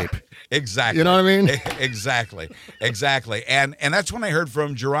Scotch tape. Exactly. You know what I mean? Exactly. And that's when I heard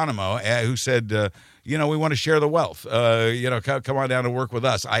from Geronimo, who said, we want to share the wealth. Come on down and work with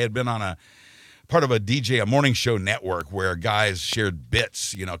us. I had been on part of a morning show network where guys shared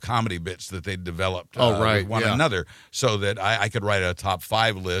bits, comedy bits that they'd developed with one another, so that I could write a top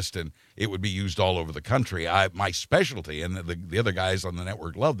 5 list and it would be used all over the country. My specialty, and the other guys on the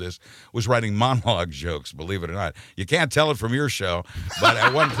network loved this, was writing monologue jokes, believe it or not. You can't tell it from your show, but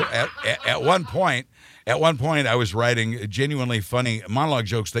at one point, I was writing genuinely funny monologue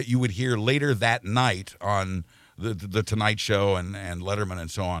jokes that you would hear later that night on the Tonight Show and Letterman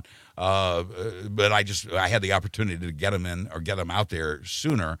and so on. But I had the opportunity to get them out there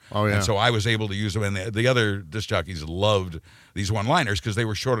sooner. Oh, yeah. And so I was able to use them. And the other disc jockeys loved these one-liners because they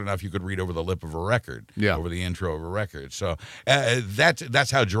were short enough you could read over the lip of a record, over the intro of a record. So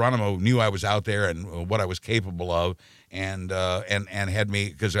that's how Geronimo knew I was out there and what I was capable of. And had me,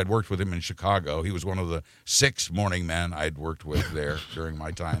 because I'd worked with him in Chicago. He was one of the 6 morning men I'd worked with there during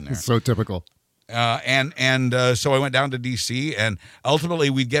my time there. So typical. So I went down to D.C. and ultimately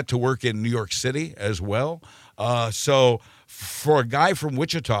we'd get to work in New York City as well. So for a guy from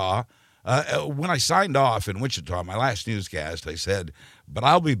Wichita, when I signed off in Wichita, my last newscast, I said, but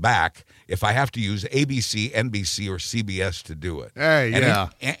I'll be back if I have to use ABC, NBC, or CBS to do it. Hey,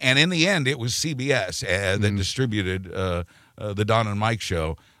 and in the end, it was CBS that distributed the Don and Mike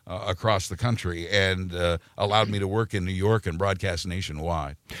show across the country and allowed me to work in New York and broadcast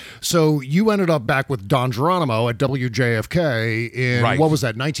nationwide. So you ended up back with Don Geronimo at WJFK in, what was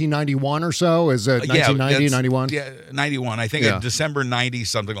that, 1991 or so? Is it 1990, 91? Yeah, 91. I think in December 90,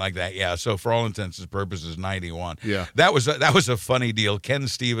 something like that. Yeah, so for all intents and purposes, 91. Yeah. That was a funny deal. Ken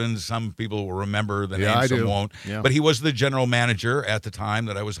Stevens, some people will remember the name, some won't. Yeah. But he was the general manager at the time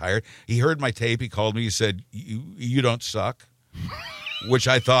that I was hired. He heard my tape. He called me. He said, you don't suck. Which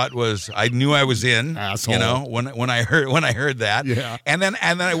I thought was, I knew I was in, asshole. You know, when I heard that, yeah. And then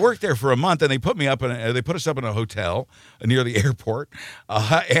I worked there for a month, and they put us up in a hotel near the airport,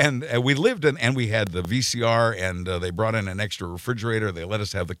 and we lived in, and we had the VCR, and they brought in an extra refrigerator. They let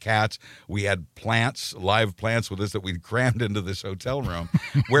us have the cats. We had live plants with us that we crammed into this hotel room,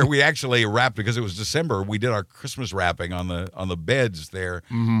 where we actually wrapped, because it was December. We did our Christmas wrapping on the beds there,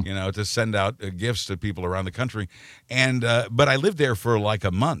 you know, to send out gifts to people around the country, and but I lived there for like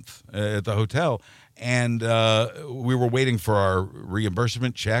a month at the hotel, and we were waiting for our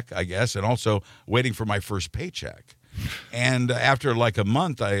reimbursement check, I guess, and also waiting for my first paycheck. And after like a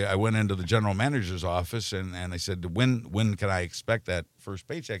month, I went into the general manager's office, and I said, when can I expect that first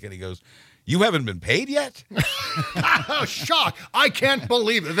paycheck? And he goes, you haven't been paid yet? Shock. I can't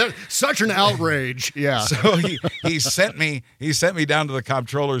believe it. That's such an outrage. Yeah. So he sent me down to the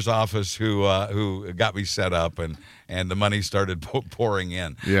comptroller's office, who got me set up, and the money started pouring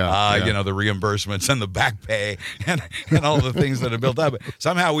in. Yeah, You know, the reimbursements and the back pay and all the things that had built up.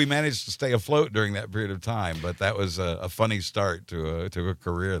 Somehow we managed to stay afloat during that period of time, but that was a funny start to a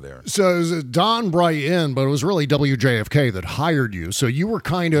career there. So it was Don brought you in, but it was really WJFK that hired you. So you were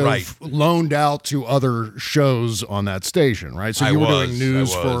kind of loaned out to other shows on that station, right? So you were doing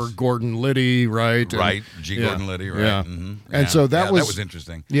news for Gordon Liddy, right? Right, Gordon Liddy, right. Yeah. Mm-hmm. And so that was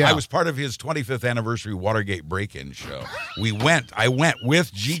interesting. Yeah. I was part of his 25th anniversary Watergate break-in show. I went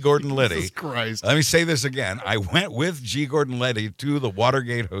with G. Gordon Liddy. Jesus Christ. Let me say this again. I went with G. Gordon Liddy to the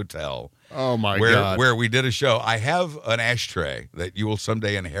Watergate Hotel. Oh, my God. Where we did a show. I have an ashtray that you will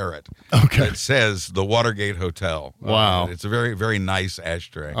someday inherit. Okay. That says the Watergate Hotel. Wow. It's a very, very nice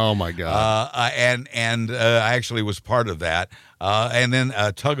ashtray. Oh, my God. And I actually was part of that. And then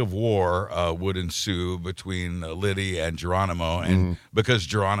a tug of war would ensue between Liddy and Geronimo. And because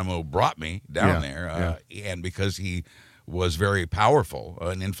Geronimo brought me down there, and because he was very powerful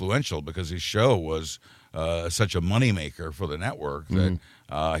and influential, because his show was such a moneymaker for the network that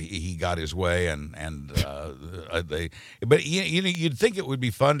he got his way, but you'd think it would be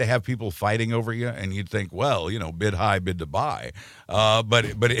fun to have people fighting over you, and you'd think, well, you know, bid high, bid to buy, but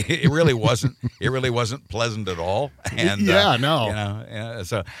it really wasn't. It really wasn't pleasant at all. And no, you know,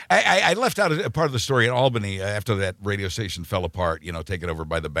 so I left out a part of the story in Albany after that radio station fell apart. You know, taken over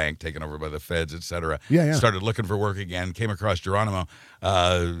by the bank, taken over by the feds, etc. Started looking for work again. Came across Geronimo.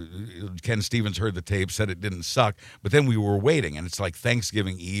 Ken Stevens heard the tape, said it didn't suck, but then we were waiting, and it's like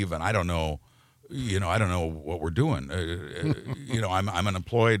Thanksgiving Eve, and I don't know what we're doing. You know, I'm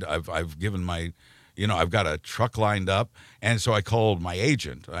unemployed. I've given my, you know, I've got a truck lined up, and so I called my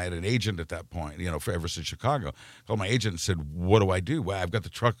agent. I had an agent at that point, you know, for ever since Chicago. Called my agent and said, "What do I do? Well, I've got the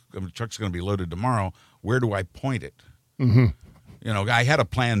truck. The truck's going to be loaded tomorrow. Where do I point it?" Mm-hmm. You know, I had a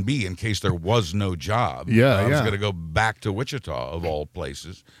plan B in case there was no job. I was going to go back to Wichita, of all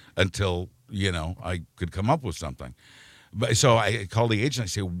places, until, you know, I could come up with something. But so I called the agent. I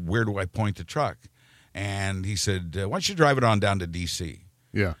said, "Where do I point the truck?" And he said, "Why don't you drive it on down to D.C.?"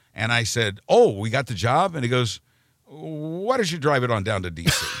 Yeah. And I said, "Oh, we got the job?" And he goes, "Why don't you drive it on down to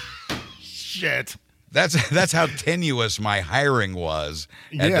D.C.?" Shit. That's how tenuous my hiring was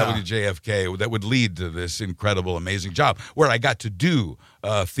at WJFK that would lead to this incredible, amazing job where I got to do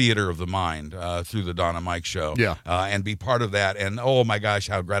theater of the mind through the Don and Mike show and be part of that. And, oh, my gosh,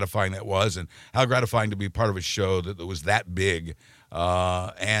 how gratifying that was, and how gratifying to be part of a show that was that big.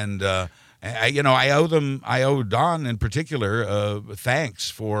 I owe Don in particular thanks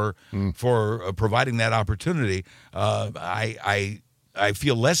for providing that opportunity. I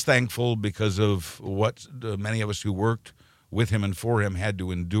feel less thankful because of what many of us who worked with him and for him had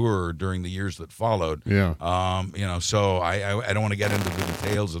to endure during the years that followed. Yeah. So I don't want to get into the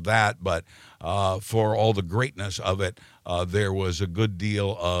details of that, but for all the greatness of it, there was a good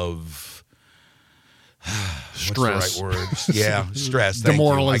deal of stress. What's the right words? Yeah, stress. Thank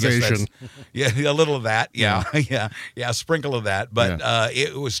Demoralization. You. Yeah, a little of that. Yeah, a sprinkle of that. But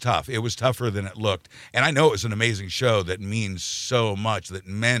it was tough. It was tougher than it looked. And I know it was an amazing show that means so much, that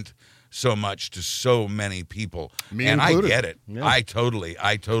meant so much to so many people. Me and included. I get it. Yeah. I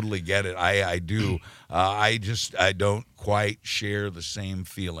totally get it. I do. I don't quite share the same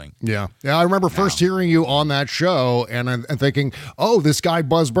feeling. Yeah. I remember first hearing you on that show and thinking, oh, this guy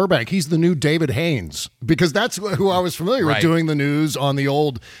Buzz Burbank, he's the new David Haynes, because that's who I was familiar with, doing the news on the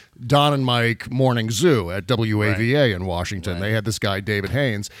old Don and Mike Morning Zoo at WAVA in Washington. They had this guy David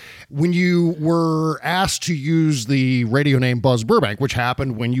Haynes. When you were asked to use the radio name Buzz Burbank, which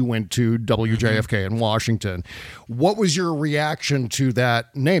happened when you went to WJFK in Washington, what was your reaction to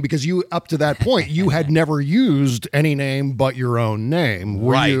that name? Because you, up to that point, you had never used any name but your own name.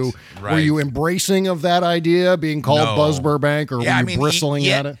 Were you embracing of that idea, being called Buzz Burbank, or were you bristling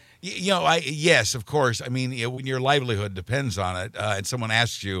at it? Yes, of course. I mean, when your livelihood depends on it, and someone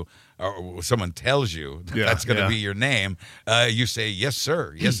asks you, or someone tells you that's going to be your name, you say, yes,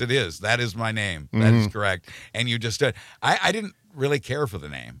 sir. Yes, it is. That is my name. That is correct. And you just, I didn't really care for the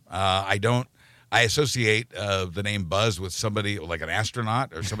name. I associate the name Buzz with somebody like an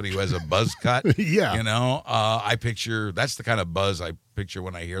astronaut or somebody who has a buzz cut. I picture, that's the kind of buzz I picture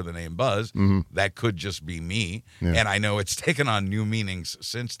when I hear the name Buzz. That could just be me. And I know it's taken on new meanings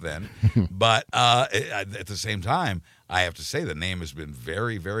since then. But at the same time, I have to say the name has been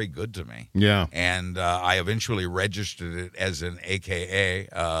very, very good to me. Yeah. And I eventually registered it as an AKA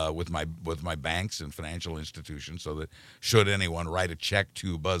with my banks and financial institutions, so that should anyone write a check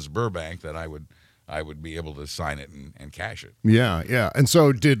to Buzz Burbank, that I would be able to sign it and cash it. Yeah. And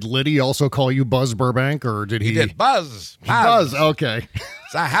so did Liddy also call you Buzz Burbank, or did he? He did. Buzz. Okay.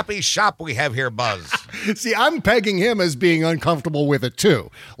 It's a happy shop we have here, Buzz. See, I'm pegging him as being uncomfortable with it too.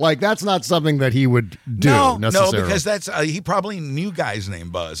 Like, that's not something that he would do necessarily. No, because that's he probably knew guys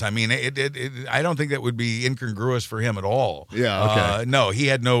named Buzz. I mean, I don't think that would be incongruous for him at all. Yeah. Okay. No, he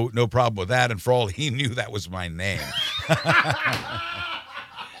had no problem with that, and for all he knew, that was my name.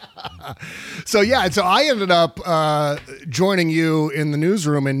 So I ended up joining you in the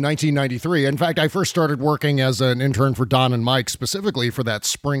newsroom in 1993. In fact, I first started working as an intern for Don and Mike specifically for that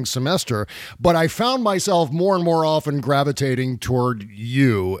spring semester, but I found myself more and more often gravitating toward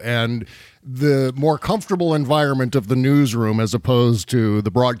you and the more comfortable environment of the newsroom as opposed to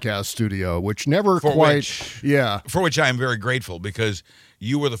the broadcast studio, which never For which I am very grateful, because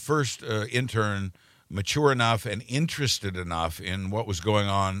you were the first intern mature enough and interested enough in what was going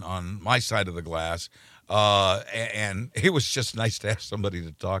on my side of the glass. And it was just nice to have somebody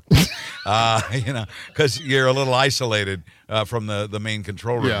to talk to, because you're a little isolated from the main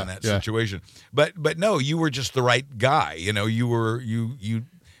control room in that situation. But no, you were just the right guy.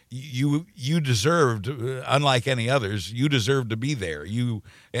 You deserved, unlike any others, you deserved to be there.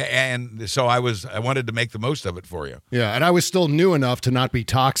 And so I wanted to make the most of it for you. Yeah, and I was still new enough to not be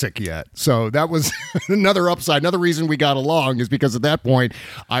toxic yet. So that was another upside. Another reason we got along is because at that point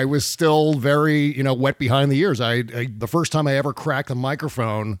I was still very, wet behind the ears. The first time I ever cracked the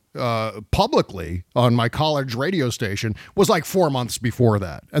microphone publicly on my college radio station was like 4 months before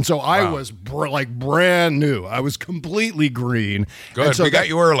that. And so I was brand new. I was completely green. Good, so we got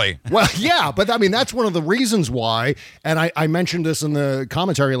you early. Well, yeah, but I mean, that's one of the reasons why, and I mentioned this in the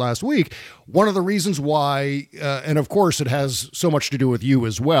commentary last week, one of the reasons why, and of course it has so much to do with you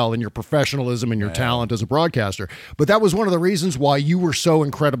as well and your professionalism and your talent as a broadcaster, but that was one of the reasons why you were so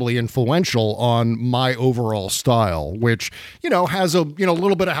incredibly influential on my overall style, which, has a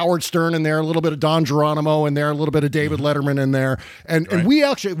little bit of Howard Stern in there, a little bit of Don Geronimo in there, a little bit of David Letterman in there, and we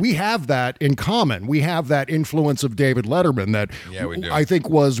have that in common. We have that influence of David Letterman that we do. I think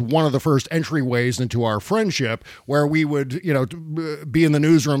was one of the first entryways into our friendship, where we would, be in the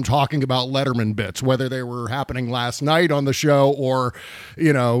newsroom talking about Letterman bits, whether they were happening last night on the show or,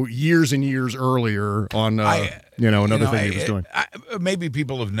 years and years earlier on, another thing he was doing. Maybe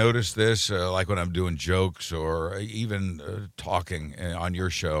people have noticed this, like when I'm doing jokes or even talking on your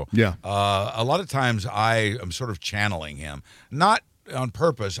show. Yeah. A lot of times I am sort of channeling him, not on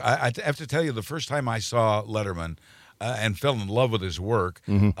purpose. I have to tell you, the first time I saw Letterman, and fell in love with his work,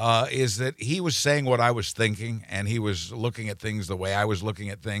 is that he was saying what I was thinking, and he was looking at things the way I was looking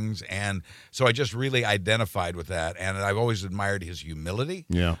at things, and so I just really identified with that, and I've always admired his humility,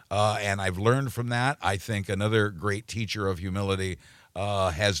 and I've learned from that. I think another great teacher of humility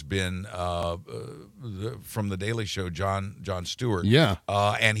has been from the Daily Show, Jon Stewart,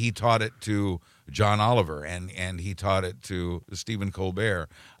 and he taught it to John Oliver, and he taught it to Stephen Colbert,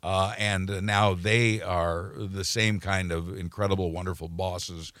 and now they are the same kind of incredible, wonderful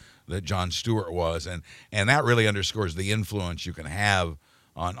bosses that Jon Stewart was, and that really underscores the influence you can have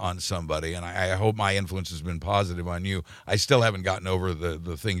on somebody, and I hope my influence has been positive on you. I still haven't gotten over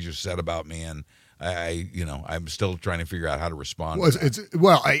the things you said about me, and I'm still trying to figure out how to respond.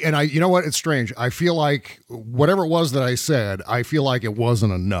 You know what? It's strange. I feel like whatever it was that I said, I feel like it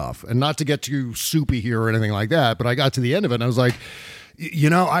wasn't enough. And not to get too soupy here or anything like that, but I got to the end of it and I was like,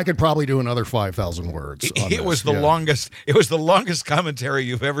 I could probably do another 5,000 words. It was the longest. It was the longest commentary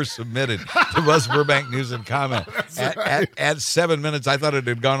you've ever submitted to Buzz Burbank News and Comment. At 7 minutes, I thought it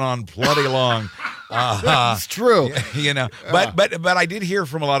had gone on plenty long. It's true. But I did hear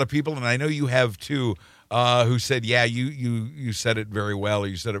from a lot of people, and I know you have too, who said, "Yeah, you said it very well, or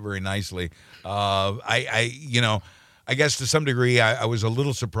you said it very nicely." I guess to some degree, I was a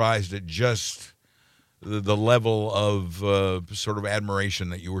little surprised at just the level of sort of admiration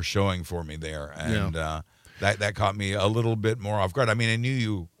that you were showing for me there, and that caught me a little bit more off guard. I mean, I knew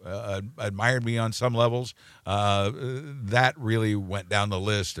you admired me on some levels. That really went down the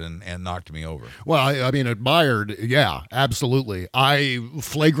list and knocked me over. Well, I mean, admired, yeah, absolutely. I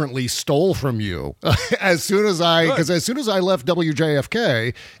flagrantly stole from you as soon as I left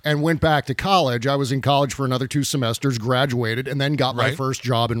WJFK and went back to college. I was in college for another 2 semesters, graduated, and then got my first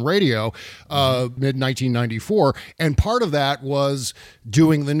job in radio, mid-1994. And part of that was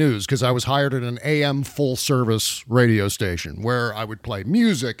doing the news, because I was hired at an AM full-service radio station where I would play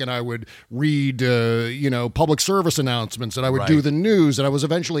music and I would read, public service announcements, and I would do the news, and I was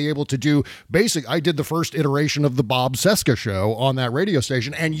eventually able to do I did the first iteration of the Bob Seska show on that radio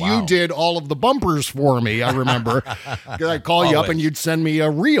station, and you did all of the bumpers for me, I remember. I'd call you up and you'd send me a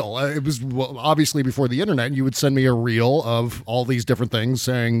reel. It was obviously before the internet, and you would send me a reel of all these different things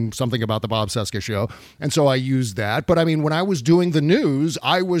saying something about the Bob Seska show, and so I used that. But I mean, when I was doing the news,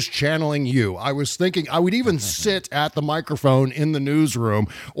 I was channeling you. I was thinking, I would even sit at the microphone in the newsroom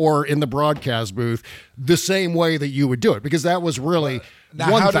or in the broadcast booth the same way that you would do it, because that was really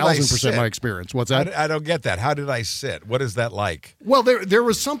 1,000% my experience. What's that? I don't get that. How did I sit? What is that like? Well, there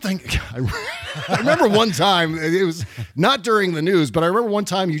was something. I remember one time, it was not during the news, but I remember one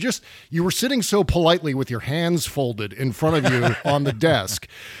time you were sitting so politely with your hands folded in front of you on the desk.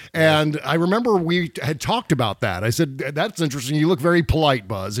 And I remember we had talked about that. I said, "That's interesting. You look very polite,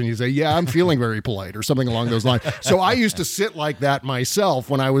 Buzz." And you say, "Yeah, I'm feeling very polite," or something along those lines. So I used to sit like that myself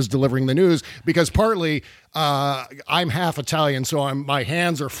when I was delivering the news, because partly I'm half Italian, so my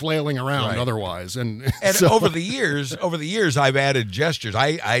hands are flailing around otherwise. And so, over the years, I've added gestures.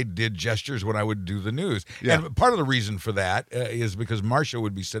 I did gestures when I would do the news. Yeah. And part of the reason for that is because Marcia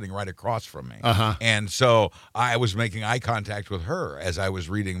would be sitting right across from me. And so I was making eye contact with her as I was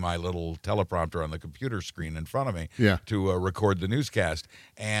reading my little teleprompter on the computer screen in front of me to record the newscast.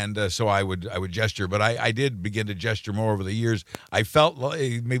 And so I would gesture, but I did begin to gesture more over the years. I felt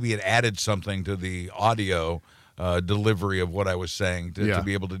like maybe it added something to the audio delivery of what I was saying to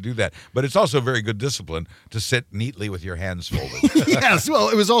be able to do that. But it's also very good discipline to sit neatly with your hands folded. Yes, well,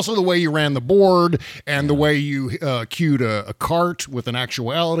 it was also the way you ran the board and the way you cued a cart with an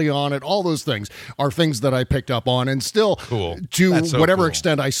actuality on it. All those things are things that I picked up on, and still, to whatever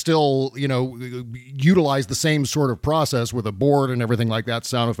extent, I still, utilize the same sort of process with a board and everything like that,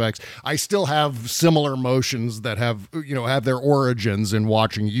 sound effects. I still have similar motions that have their origins in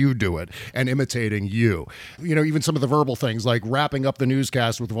watching you do it and imitating you. Even some of the verbal things, like wrapping up the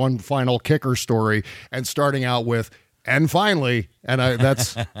newscast with one final kicker story and starting out with, "And finally," and and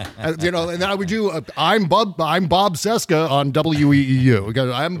then I would do, I'm Bob Seska on WEEU. Because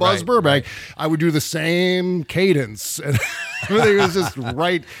I'm Buzz Burbank. Right. I would do the same cadence. And everything was just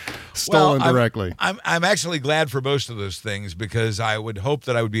stolen directly. I'm actually glad for most of those things, because I would hope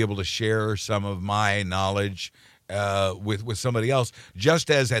that I would be able to share some of my knowledge with somebody else,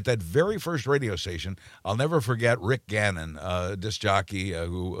 just as at that very first radio station, I'll never forget Rick Gannon, disc jockey,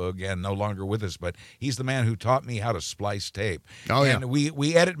 who, again, no longer with us, but he's the man who taught me how to splice tape. And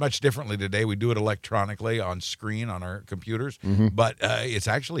we edit much differently today. We do it electronically on screen on our computers, but it's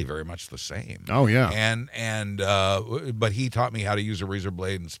actually very much the same. But he taught me how to use a razor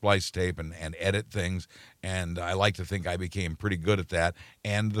blade and splice tape and edit things, And I like to think I became pretty good at that.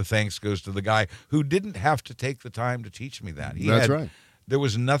 And the thanks goes to the guy who didn't have to take the time to teach me that. That's right. There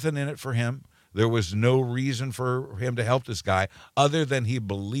was nothing in it for him. There was no reason for him to help this guy other than he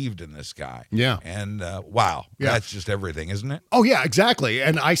believed in this guy. Yeah. And wow, that's just everything, isn't it? Oh, yeah, exactly.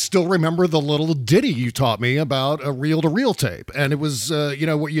 And I still remember the little ditty you taught me about a reel-to-reel tape. And it was,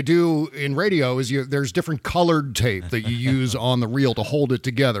 what you do in radio is there's different colored tape that you use on the reel to hold it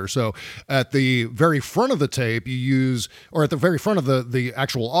together. So at the very front of the tape, at the very front of the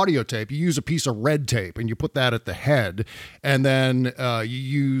actual audio tape, you use a piece of red tape and you put that at the head. And then you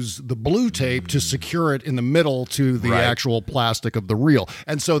use the blue tape to secure it in the middle to the actual plastic of the reel.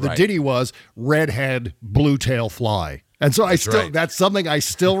 And so the ditty was redhead, blue tail fly. And so that's something I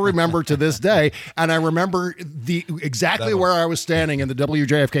still remember to this day. And I remember exactly where I was standing in the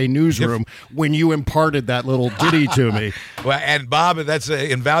WJFK newsroom when you imparted that little ditty to me. Well, and Bob, that's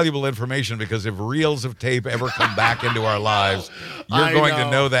invaluable information, because if reels of tape ever come back into our lives, you're going to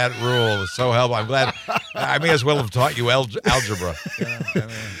know that rule. It's so helpful. I'm glad. I may as well have taught you algebra.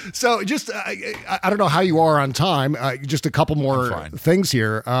 So just, I don't know how you are on time. Just a couple more things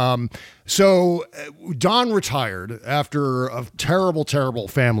here. So Don retired after a terrible, terrible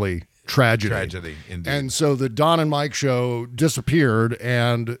family tragedy. Tragedy, indeed. And so the Don and Mike show disappeared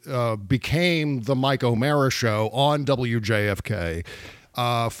and became the Mike O'Mara show on WJFK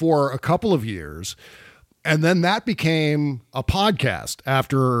for a couple of years. And then that became a podcast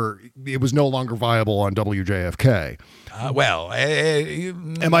after it was no longer viable on WJFK.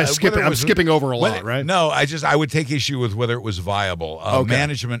 Am I skipping? I'm skipping over a lot, right? No, I would take issue with whether it was viable.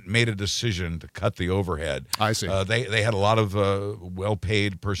 Management made a decision to cut the overhead. I see. They had a lot of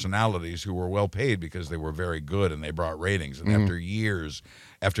well-paid personalities who were well-paid because they were very good and they brought ratings. And after years,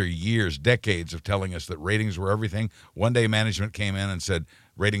 decades of telling us that ratings were everything, one day management came in and said,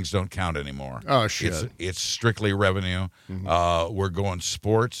 ratings don't count anymore. Oh, shit. It's strictly revenue. We're going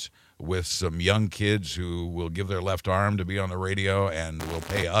sports with some young kids who will give their left arm to be on the radio and will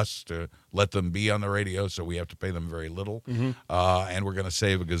pay us to let them be on the radio, so we have to pay them very little. And we're going to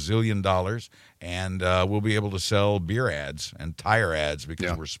save $1 gazillion, and we'll be able to sell beer ads and tire ads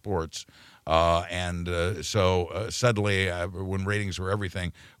because we're sports. So suddenly, when ratings were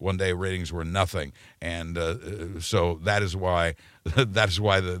everything, one day ratings were nothing, and so that is why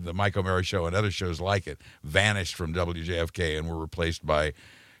the Mike O'Mara show and other shows like it vanished from WJFK and were replaced by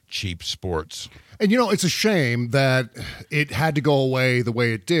cheap sports. And it's a shame that it had to go away the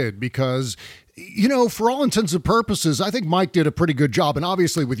way it did, because for all intents and purposes, I think Mike did a pretty good job, and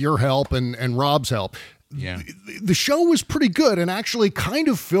obviously with your help and Rob's help. Yeah. The show was pretty good and actually kind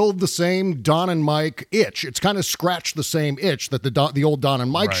of filled the same Don and Mike itch. It's kind of scratched the same itch that the old Don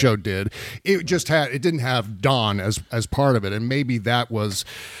and Mike show did. It just didn't have Don as part of it, and maybe that was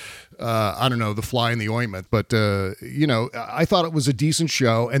I don't know, the fly in the ointment, but I thought it was a decent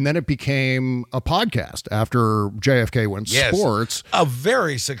show, and then it became a podcast after JFK went sports. A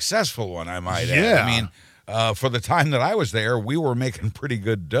very successful one, I might add. I mean, for the time that I was there, we were making pretty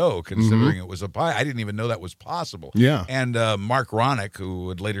good dough, considering it was a pie. I didn't even know that was possible. Yeah. And Mark Ronick, who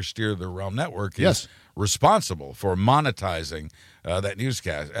would later steer the Realm Network, is responsible for monetizing that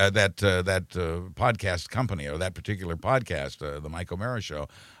newscast, that podcast company, or that particular podcast, the Mike O'Mara Show,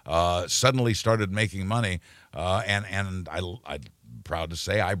 suddenly started making money. And I'm proud to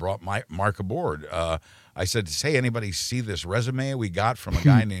say I brought Mark aboard. I said, "Hey, anybody see this resume we got from a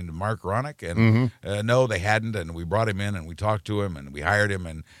guy named Mark Ronick?" And no, they hadn't. And we brought him in, and we talked to him, and we hired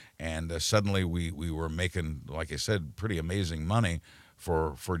him, and suddenly we were making, like I said, pretty amazing money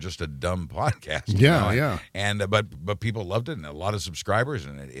for just a dumb podcast. Yeah. And but people loved it, and a lot of subscribers,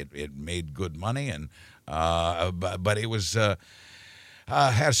 and it made good money. And but it was.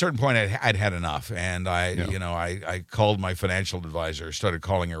 At a certain point, I'd had enough, and I called my financial advisor, started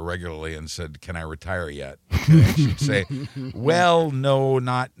calling her regularly, and said, "Can I retire yet?" And she'd say, "Well, no,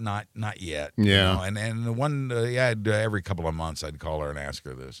 not yet." Yeah. And one, every couple of months, I'd call her and ask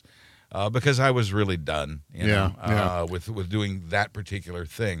her this, because I was really done, with doing that particular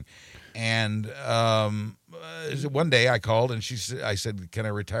thing. And one day I called, and I said, "Can I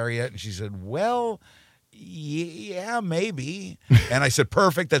retire yet?" And she said, "Well, yeah, maybe." And I said,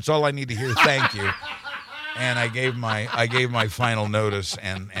 "Perfect. That's all I need to hear. Thank you." And I gave my final notice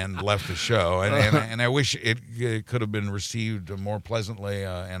and left the show. And I wish it could have been received more pleasantly.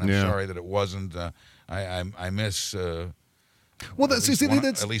 And I'm sorry that it wasn't. I miss. Well, that's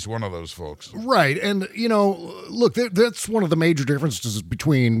at least one of those folks, right? And look, that's one of the major differences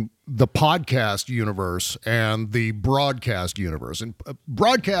between the podcast universe and the broadcast universe. And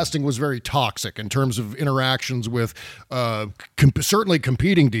broadcasting was very toxic in terms of interactions with certainly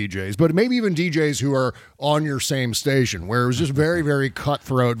competing DJs, but maybe even DJs who are on your same station, where it was just very, very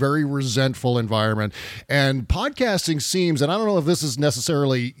cutthroat, very resentful environment. And podcasting seems, and I don't know if this is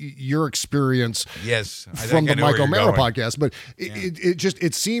necessarily your experience from the Mike O'Mara podcast, but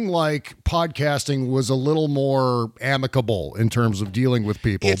it seemed like podcasting was a little more amicable in terms of dealing with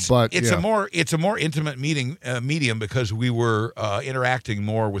people. It's a more intimate medium because we were interacting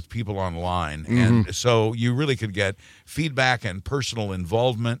more with people online, and so you really could get feedback and personal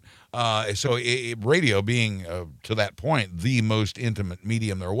involvement. So radio being to that point the most intimate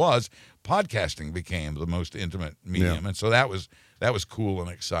medium there was, podcasting became the most intimate medium, and so that was cool and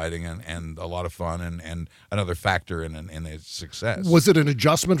exciting and a lot of fun and another factor in its success. Was it an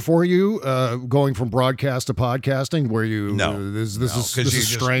adjustment for you going from broadcast to podcasting where you this is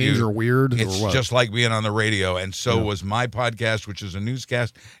strange or weird? It's or what? Just like being on the radio, and so was my podcast, which is a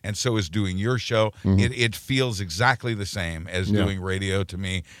newscast, and so is doing your show. It feels exactly the same as doing radio to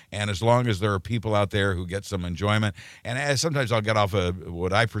me, and as long as there are people out there who get some enjoyment, and sometimes I'll get off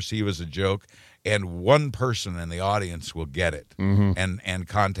what I perceive as a joke, and one person in the audience will get it and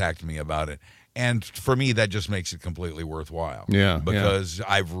contact me about it. And for me, that just makes it completely worthwhile. Because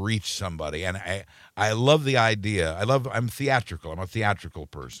I've reached somebody, and I love the idea. I'm theatrical. I'm a theatrical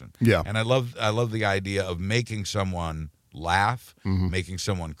person. And I love the idea of making someone laugh, making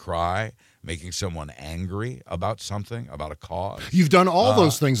someone cry, making someone angry about something, about a cause. You've done all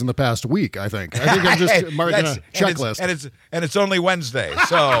those things in the past week, I think. I'm just marking a checklist. And it's only Wednesday,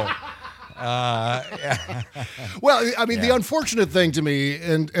 so... Well, I mean, the unfortunate thing to me,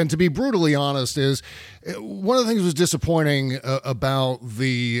 and to be brutally honest, is one of the things that was disappointing about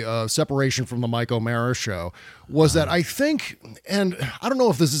the separation from the Mike O'Mara show was that I think, and I don't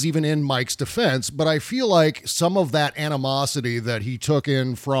know if this is even in Mike's defense, but I feel like some of that animosity that he took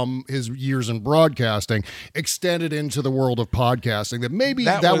in from his years in broadcasting extended into the world of podcasting, that maybe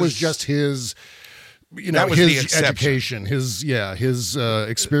that was just his... his education, his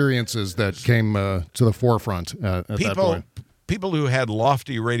experiences that came to the forefront at that point. People who had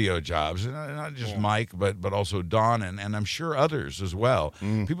lofty radio jobs, not just Mike, but also Don, and I'm sure others as well.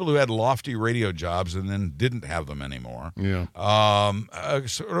 People who had lofty radio jobs and then didn't have them anymore.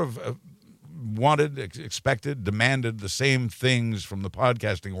 Wanted, expected, demanded the same things from the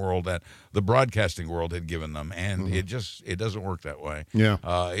podcasting world that the broadcasting world had given them, and it doesn't work that way.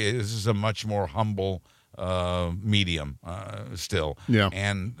 This is a much more humble medium still.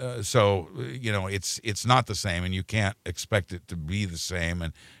 And so it's not the same, and you can't expect it to be the same,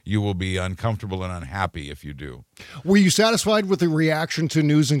 and you will be uncomfortable and unhappy if you do. Were you satisfied with the reaction to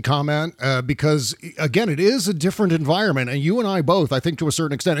news and comment? Because again, it is a different environment, and you and I both, I think to a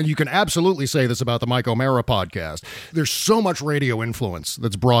certain extent, and you can absolutely say this about the Mike O'Mara podcast, there's so much radio influence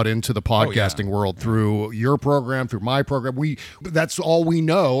that's brought into the podcasting world through your program, through my program. That's all we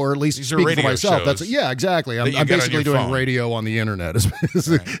know, or at least These speaking for myself. Shows. Exactly. I'm basically doing radio on the internet.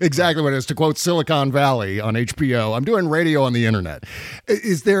 Is exactly what it is. To quote Silicon Valley on HBO, I'm doing radio on the internet.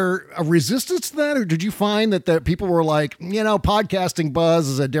 Is there a resistance to that, or did you find that people were like, podcasting buzz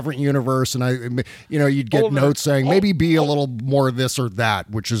is a different universe, and you'd get notes saying maybe be a little more this or that,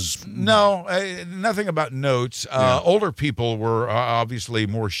 which is nothing about notes. Older people were obviously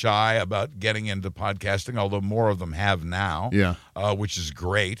more shy about getting into podcasting, although more of them have now. Which is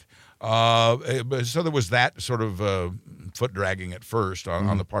great. So there was that sort of foot dragging at first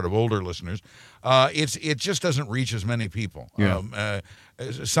on the part of older listeners. It just doesn't reach as many people. Only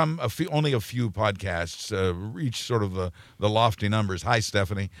a few podcasts reach sort of the lofty numbers. Hi,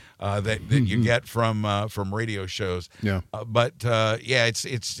 Stephanie, that you get from radio shows. But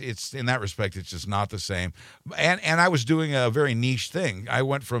it's in that respect, it's just not the same. And I was doing a very niche thing. I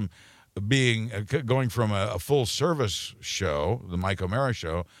went from going from a full service show, the Mike O'Mara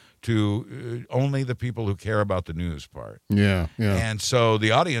show, to only the people who care about the news part. And so the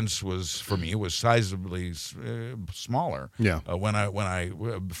audience was sizably smaller when I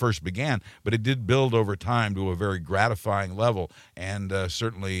first began, but it did build over time to a very gratifying level, and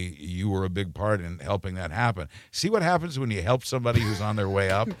certainly you were a big part in helping that happen. See what happens when you help somebody who's on their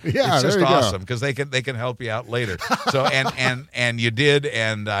way up? It's just awesome, because they can help you out later. So and you did,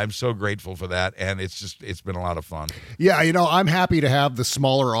 and I'm so grateful for that, and it's been a lot of fun. I'm happy to have the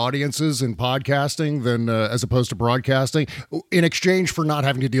smaller audience audiences in podcasting than as opposed to broadcasting, in exchange for not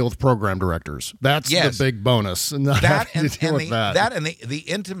having to deal with program directors. That's the big bonus. And That and the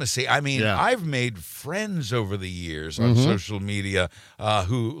intimacy. I mean, I've made friends over the years on social media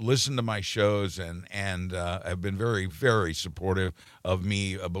who listen to my shows and have been very, very supportive of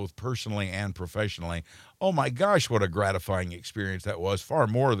me, both personally and professionally. Oh my gosh, what a gratifying experience that was! Far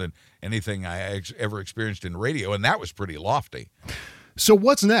more than anything I ever experienced in radio, and that was pretty lofty. So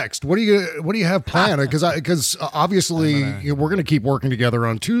what's next? What do you have planned? Because obviously we're going to keep working together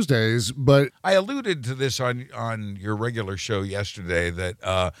on Tuesdays. But I alluded to this on your regular show yesterday that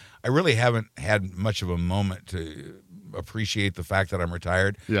I really haven't had much of a moment to appreciate the fact that I'm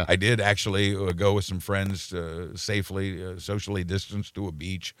retired. Yeah. I did actually go with some friends safely, socially distanced to a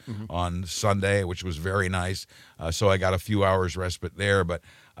beach on Sunday, which was very nice. So I got a few hours respite there. But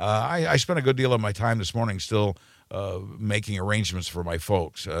I spent a good deal of my time this morning still making arrangements for my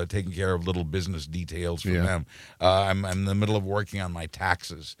folks, taking care of little business details for them. I'm in the middle of working on my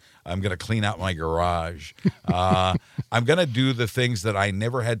taxes. I'm going to clean out my garage. I'm going to do the things that I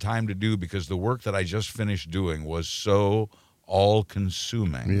never had time to do because the work that I just finished doing was so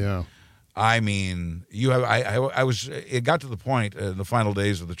all-consuming. Yeah. I mean, it got to the point in the final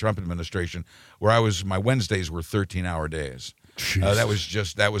days of the Trump administration where my Wednesdays were 13-hour days.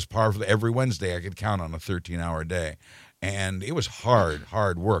 That was par for every Wednesday I could count on a 13-hour day. And it was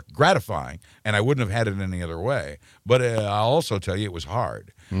hard work, gratifying, and I wouldn't have had it any other way. But I'll also tell you it was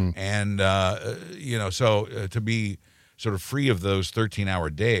hard. And, so to be sort of free of those 13-hour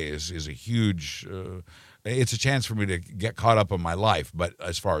days is a huge it's a chance for me to get caught up on my life. But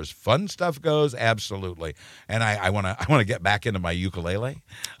as far as fun stuff goes, absolutely. And I want to get back into my ukulele.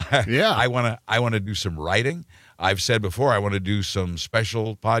 Yeah. I want to do some writing. I've said before I want to do some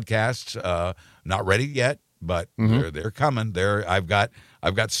special podcasts. Not ready yet, but they're coming. I've got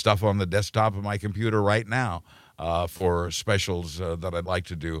stuff on the desktop of my computer right now for specials that I'd like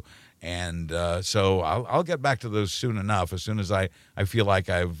to do. And so I'll get back to those soon enough, as soon as I feel like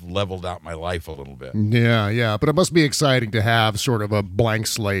I've leveled out my life a little bit. Yeah. But it must be exciting to have sort of a blank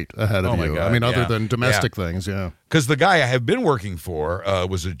slate ahead of you. God, I mean, other than domestic things, Because the guy I have been working for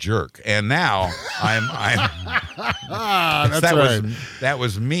was a jerk, and now I'm that's that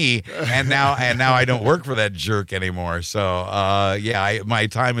was me, and now I don't work for that jerk anymore. So my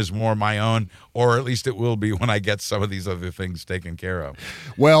time is more my own, or at least it will be when I get some of these other things taken care of.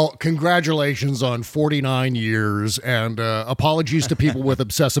 Well, congratulations on 49 years, and apologies to people with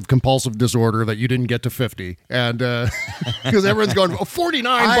obsessive compulsive disorder that you didn't get to 50. And because everyone's going,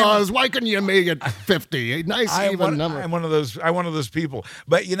 49, Buzz, why couldn't you make it 50? Nice even number. I'm one of those people.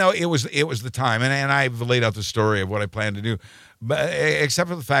 But it was the time, and I've laid out the story of what I plan to do. But except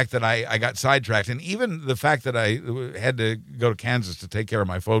for the fact that I got sidetracked, and even the fact that I had to go to Kansas to take care of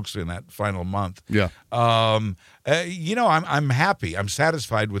my folks in that final month. Yeah. I'm happy. I'm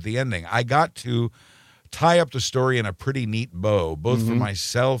satisfied with the ending. I got to tie up the story in a pretty neat bow, both for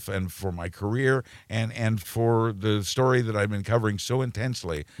myself and for my career, and for the story that I've been covering so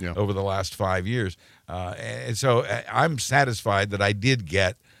intensely over the last 5 years. And so I'm satisfied that I did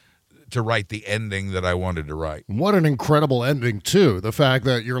get to write the ending that I wanted to write. What an incredible ending, too. The fact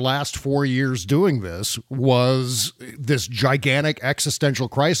that your last 4 years doing this was this gigantic existential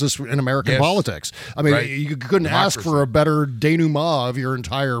crisis in American politics. I mean, you couldn't ask for a better denouement of your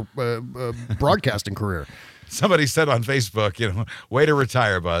entire broadcasting career. Somebody said on Facebook, way to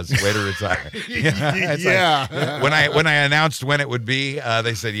retire, Buzz, way to retire. Like, when I announced when it would be,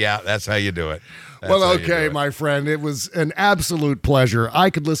 they said, that's how you do it. Well, okay, my friend, it was an absolute pleasure. I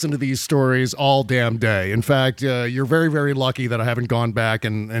could listen to these stories all damn day. In fact, you're very, very lucky that I haven't gone back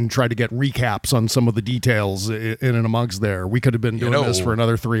and tried to get recaps on some of the details in and amongst there. We could have been doing this for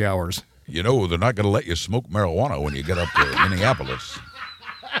another 3 hours. They're not going to let you smoke marijuana when you get up to Minneapolis.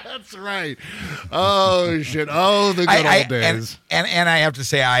 That's right. Oh, shit. Oh, the good old days. And I have to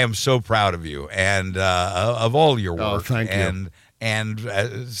say, I am so proud of you and of all your work. Oh, thank you. And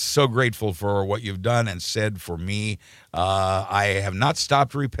so grateful for what you've done and said for me. I have not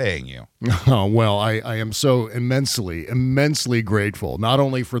stopped repaying you. Oh, well, I am so immensely grateful, not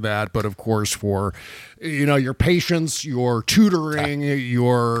only for that, but of course for, your patience, your tutoring,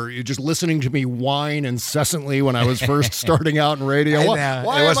 your just listening to me whine incessantly when I was first starting out in radio. Why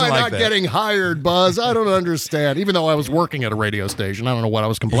am I not getting hired, Buzz? I don't understand. Even though I was working at a radio station, I don't know what I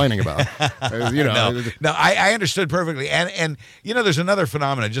was complaining about. No, I understood perfectly. And there's another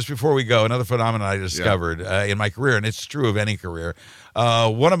phenomenon, just before we go, another phenomenon I discovered in my career, and it's true of any career.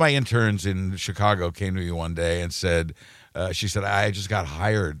 One of my interns in Chicago came to me one day and said, she said, I just got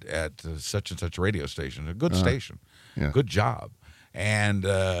hired at such and such radio station, a good station, good job. And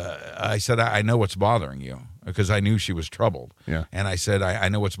I said, I know what's bothering you, because I knew she was troubled. Yeah. And I said, I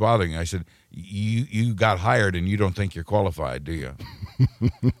know what's bothering you. I said, you got hired and you don't think you're qualified, do you?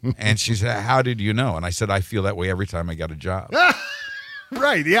 And she said, how did you know? And I said, I feel that way every time I get a job.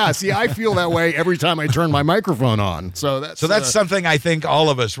 Right. Yeah. See, I feel that way every time I turn my microphone on. So that's something I think all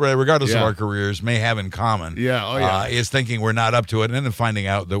of us, regardless of Yeah. our careers, may have in common. Yeah. Oh, yeah. Is thinking we're not up to it and then finding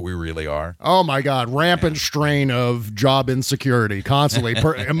out that we really are. Oh my God, rampant strain of job insecurity, constantly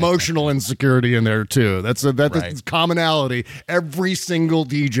emotional insecurity in there too. That's Right. commonality. Every single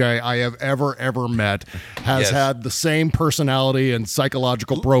DJ I have ever met has Yes. had the same personality and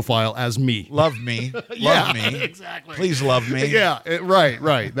psychological profile as me. Love me. Yeah, Love me. exactly. Please love me. Yeah, right.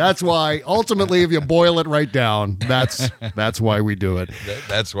 That's why ultimately, if you boil it right down, that's why we do it.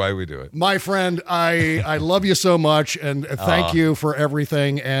 That's why we do it. My friend, I love you so much, and thank you for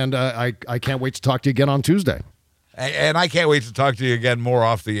everything. And I can't wait to talk to you again on Tuesday. And I can't wait to talk to you again more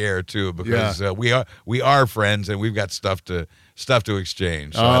off the air too, because we are friends and we've got stuff to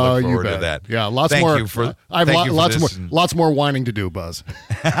exchange. So I look forward to that. Yeah, lots Thank more. You for, I have thank you for lots this. lots more whining to do, Buzz.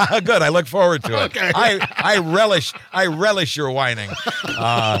 Good. I look forward to it. Okay. I relish your whining.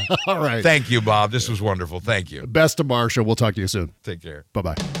 All right. Thank you, Bob. This was wonderful. Thank you. Best of Marsha. We'll talk to you soon. Take care.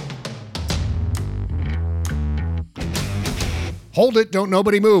 Bye-bye. Hold it, don't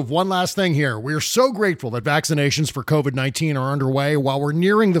nobody move. One last thing here. We're so grateful that vaccinations for COVID-19 are underway. While we're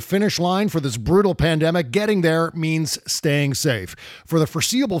nearing the finish line for this brutal pandemic, getting there means staying safe. For the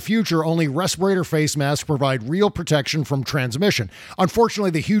foreseeable future, only respirator face masks provide real protection from transmission.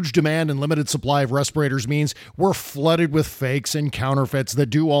 Unfortunately, the huge demand and limited supply of respirators means we're flooded with fakes and counterfeits that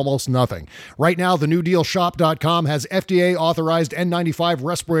do almost nothing. Right now, the NewDealShop.com has FDA-authorized N95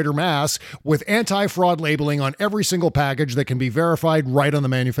 respirator masks with anti-fraud labeling on every single package that can be verified right on the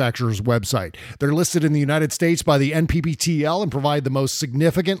manufacturer's website. They're listed in the United States by the NPPTL and provide the most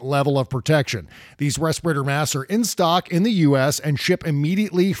significant level of protection. These respirator masks are in stock in the U.S. and ship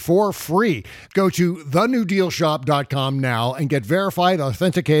immediately for free. Go to thenewdealshop.com now and get verified,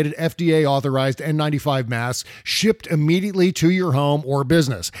 authenticated, FDA-authorized N95 masks shipped immediately to your home or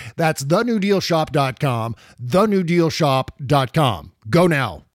business. That's thenewdealshop.com, thenewdealshop.com. Go now.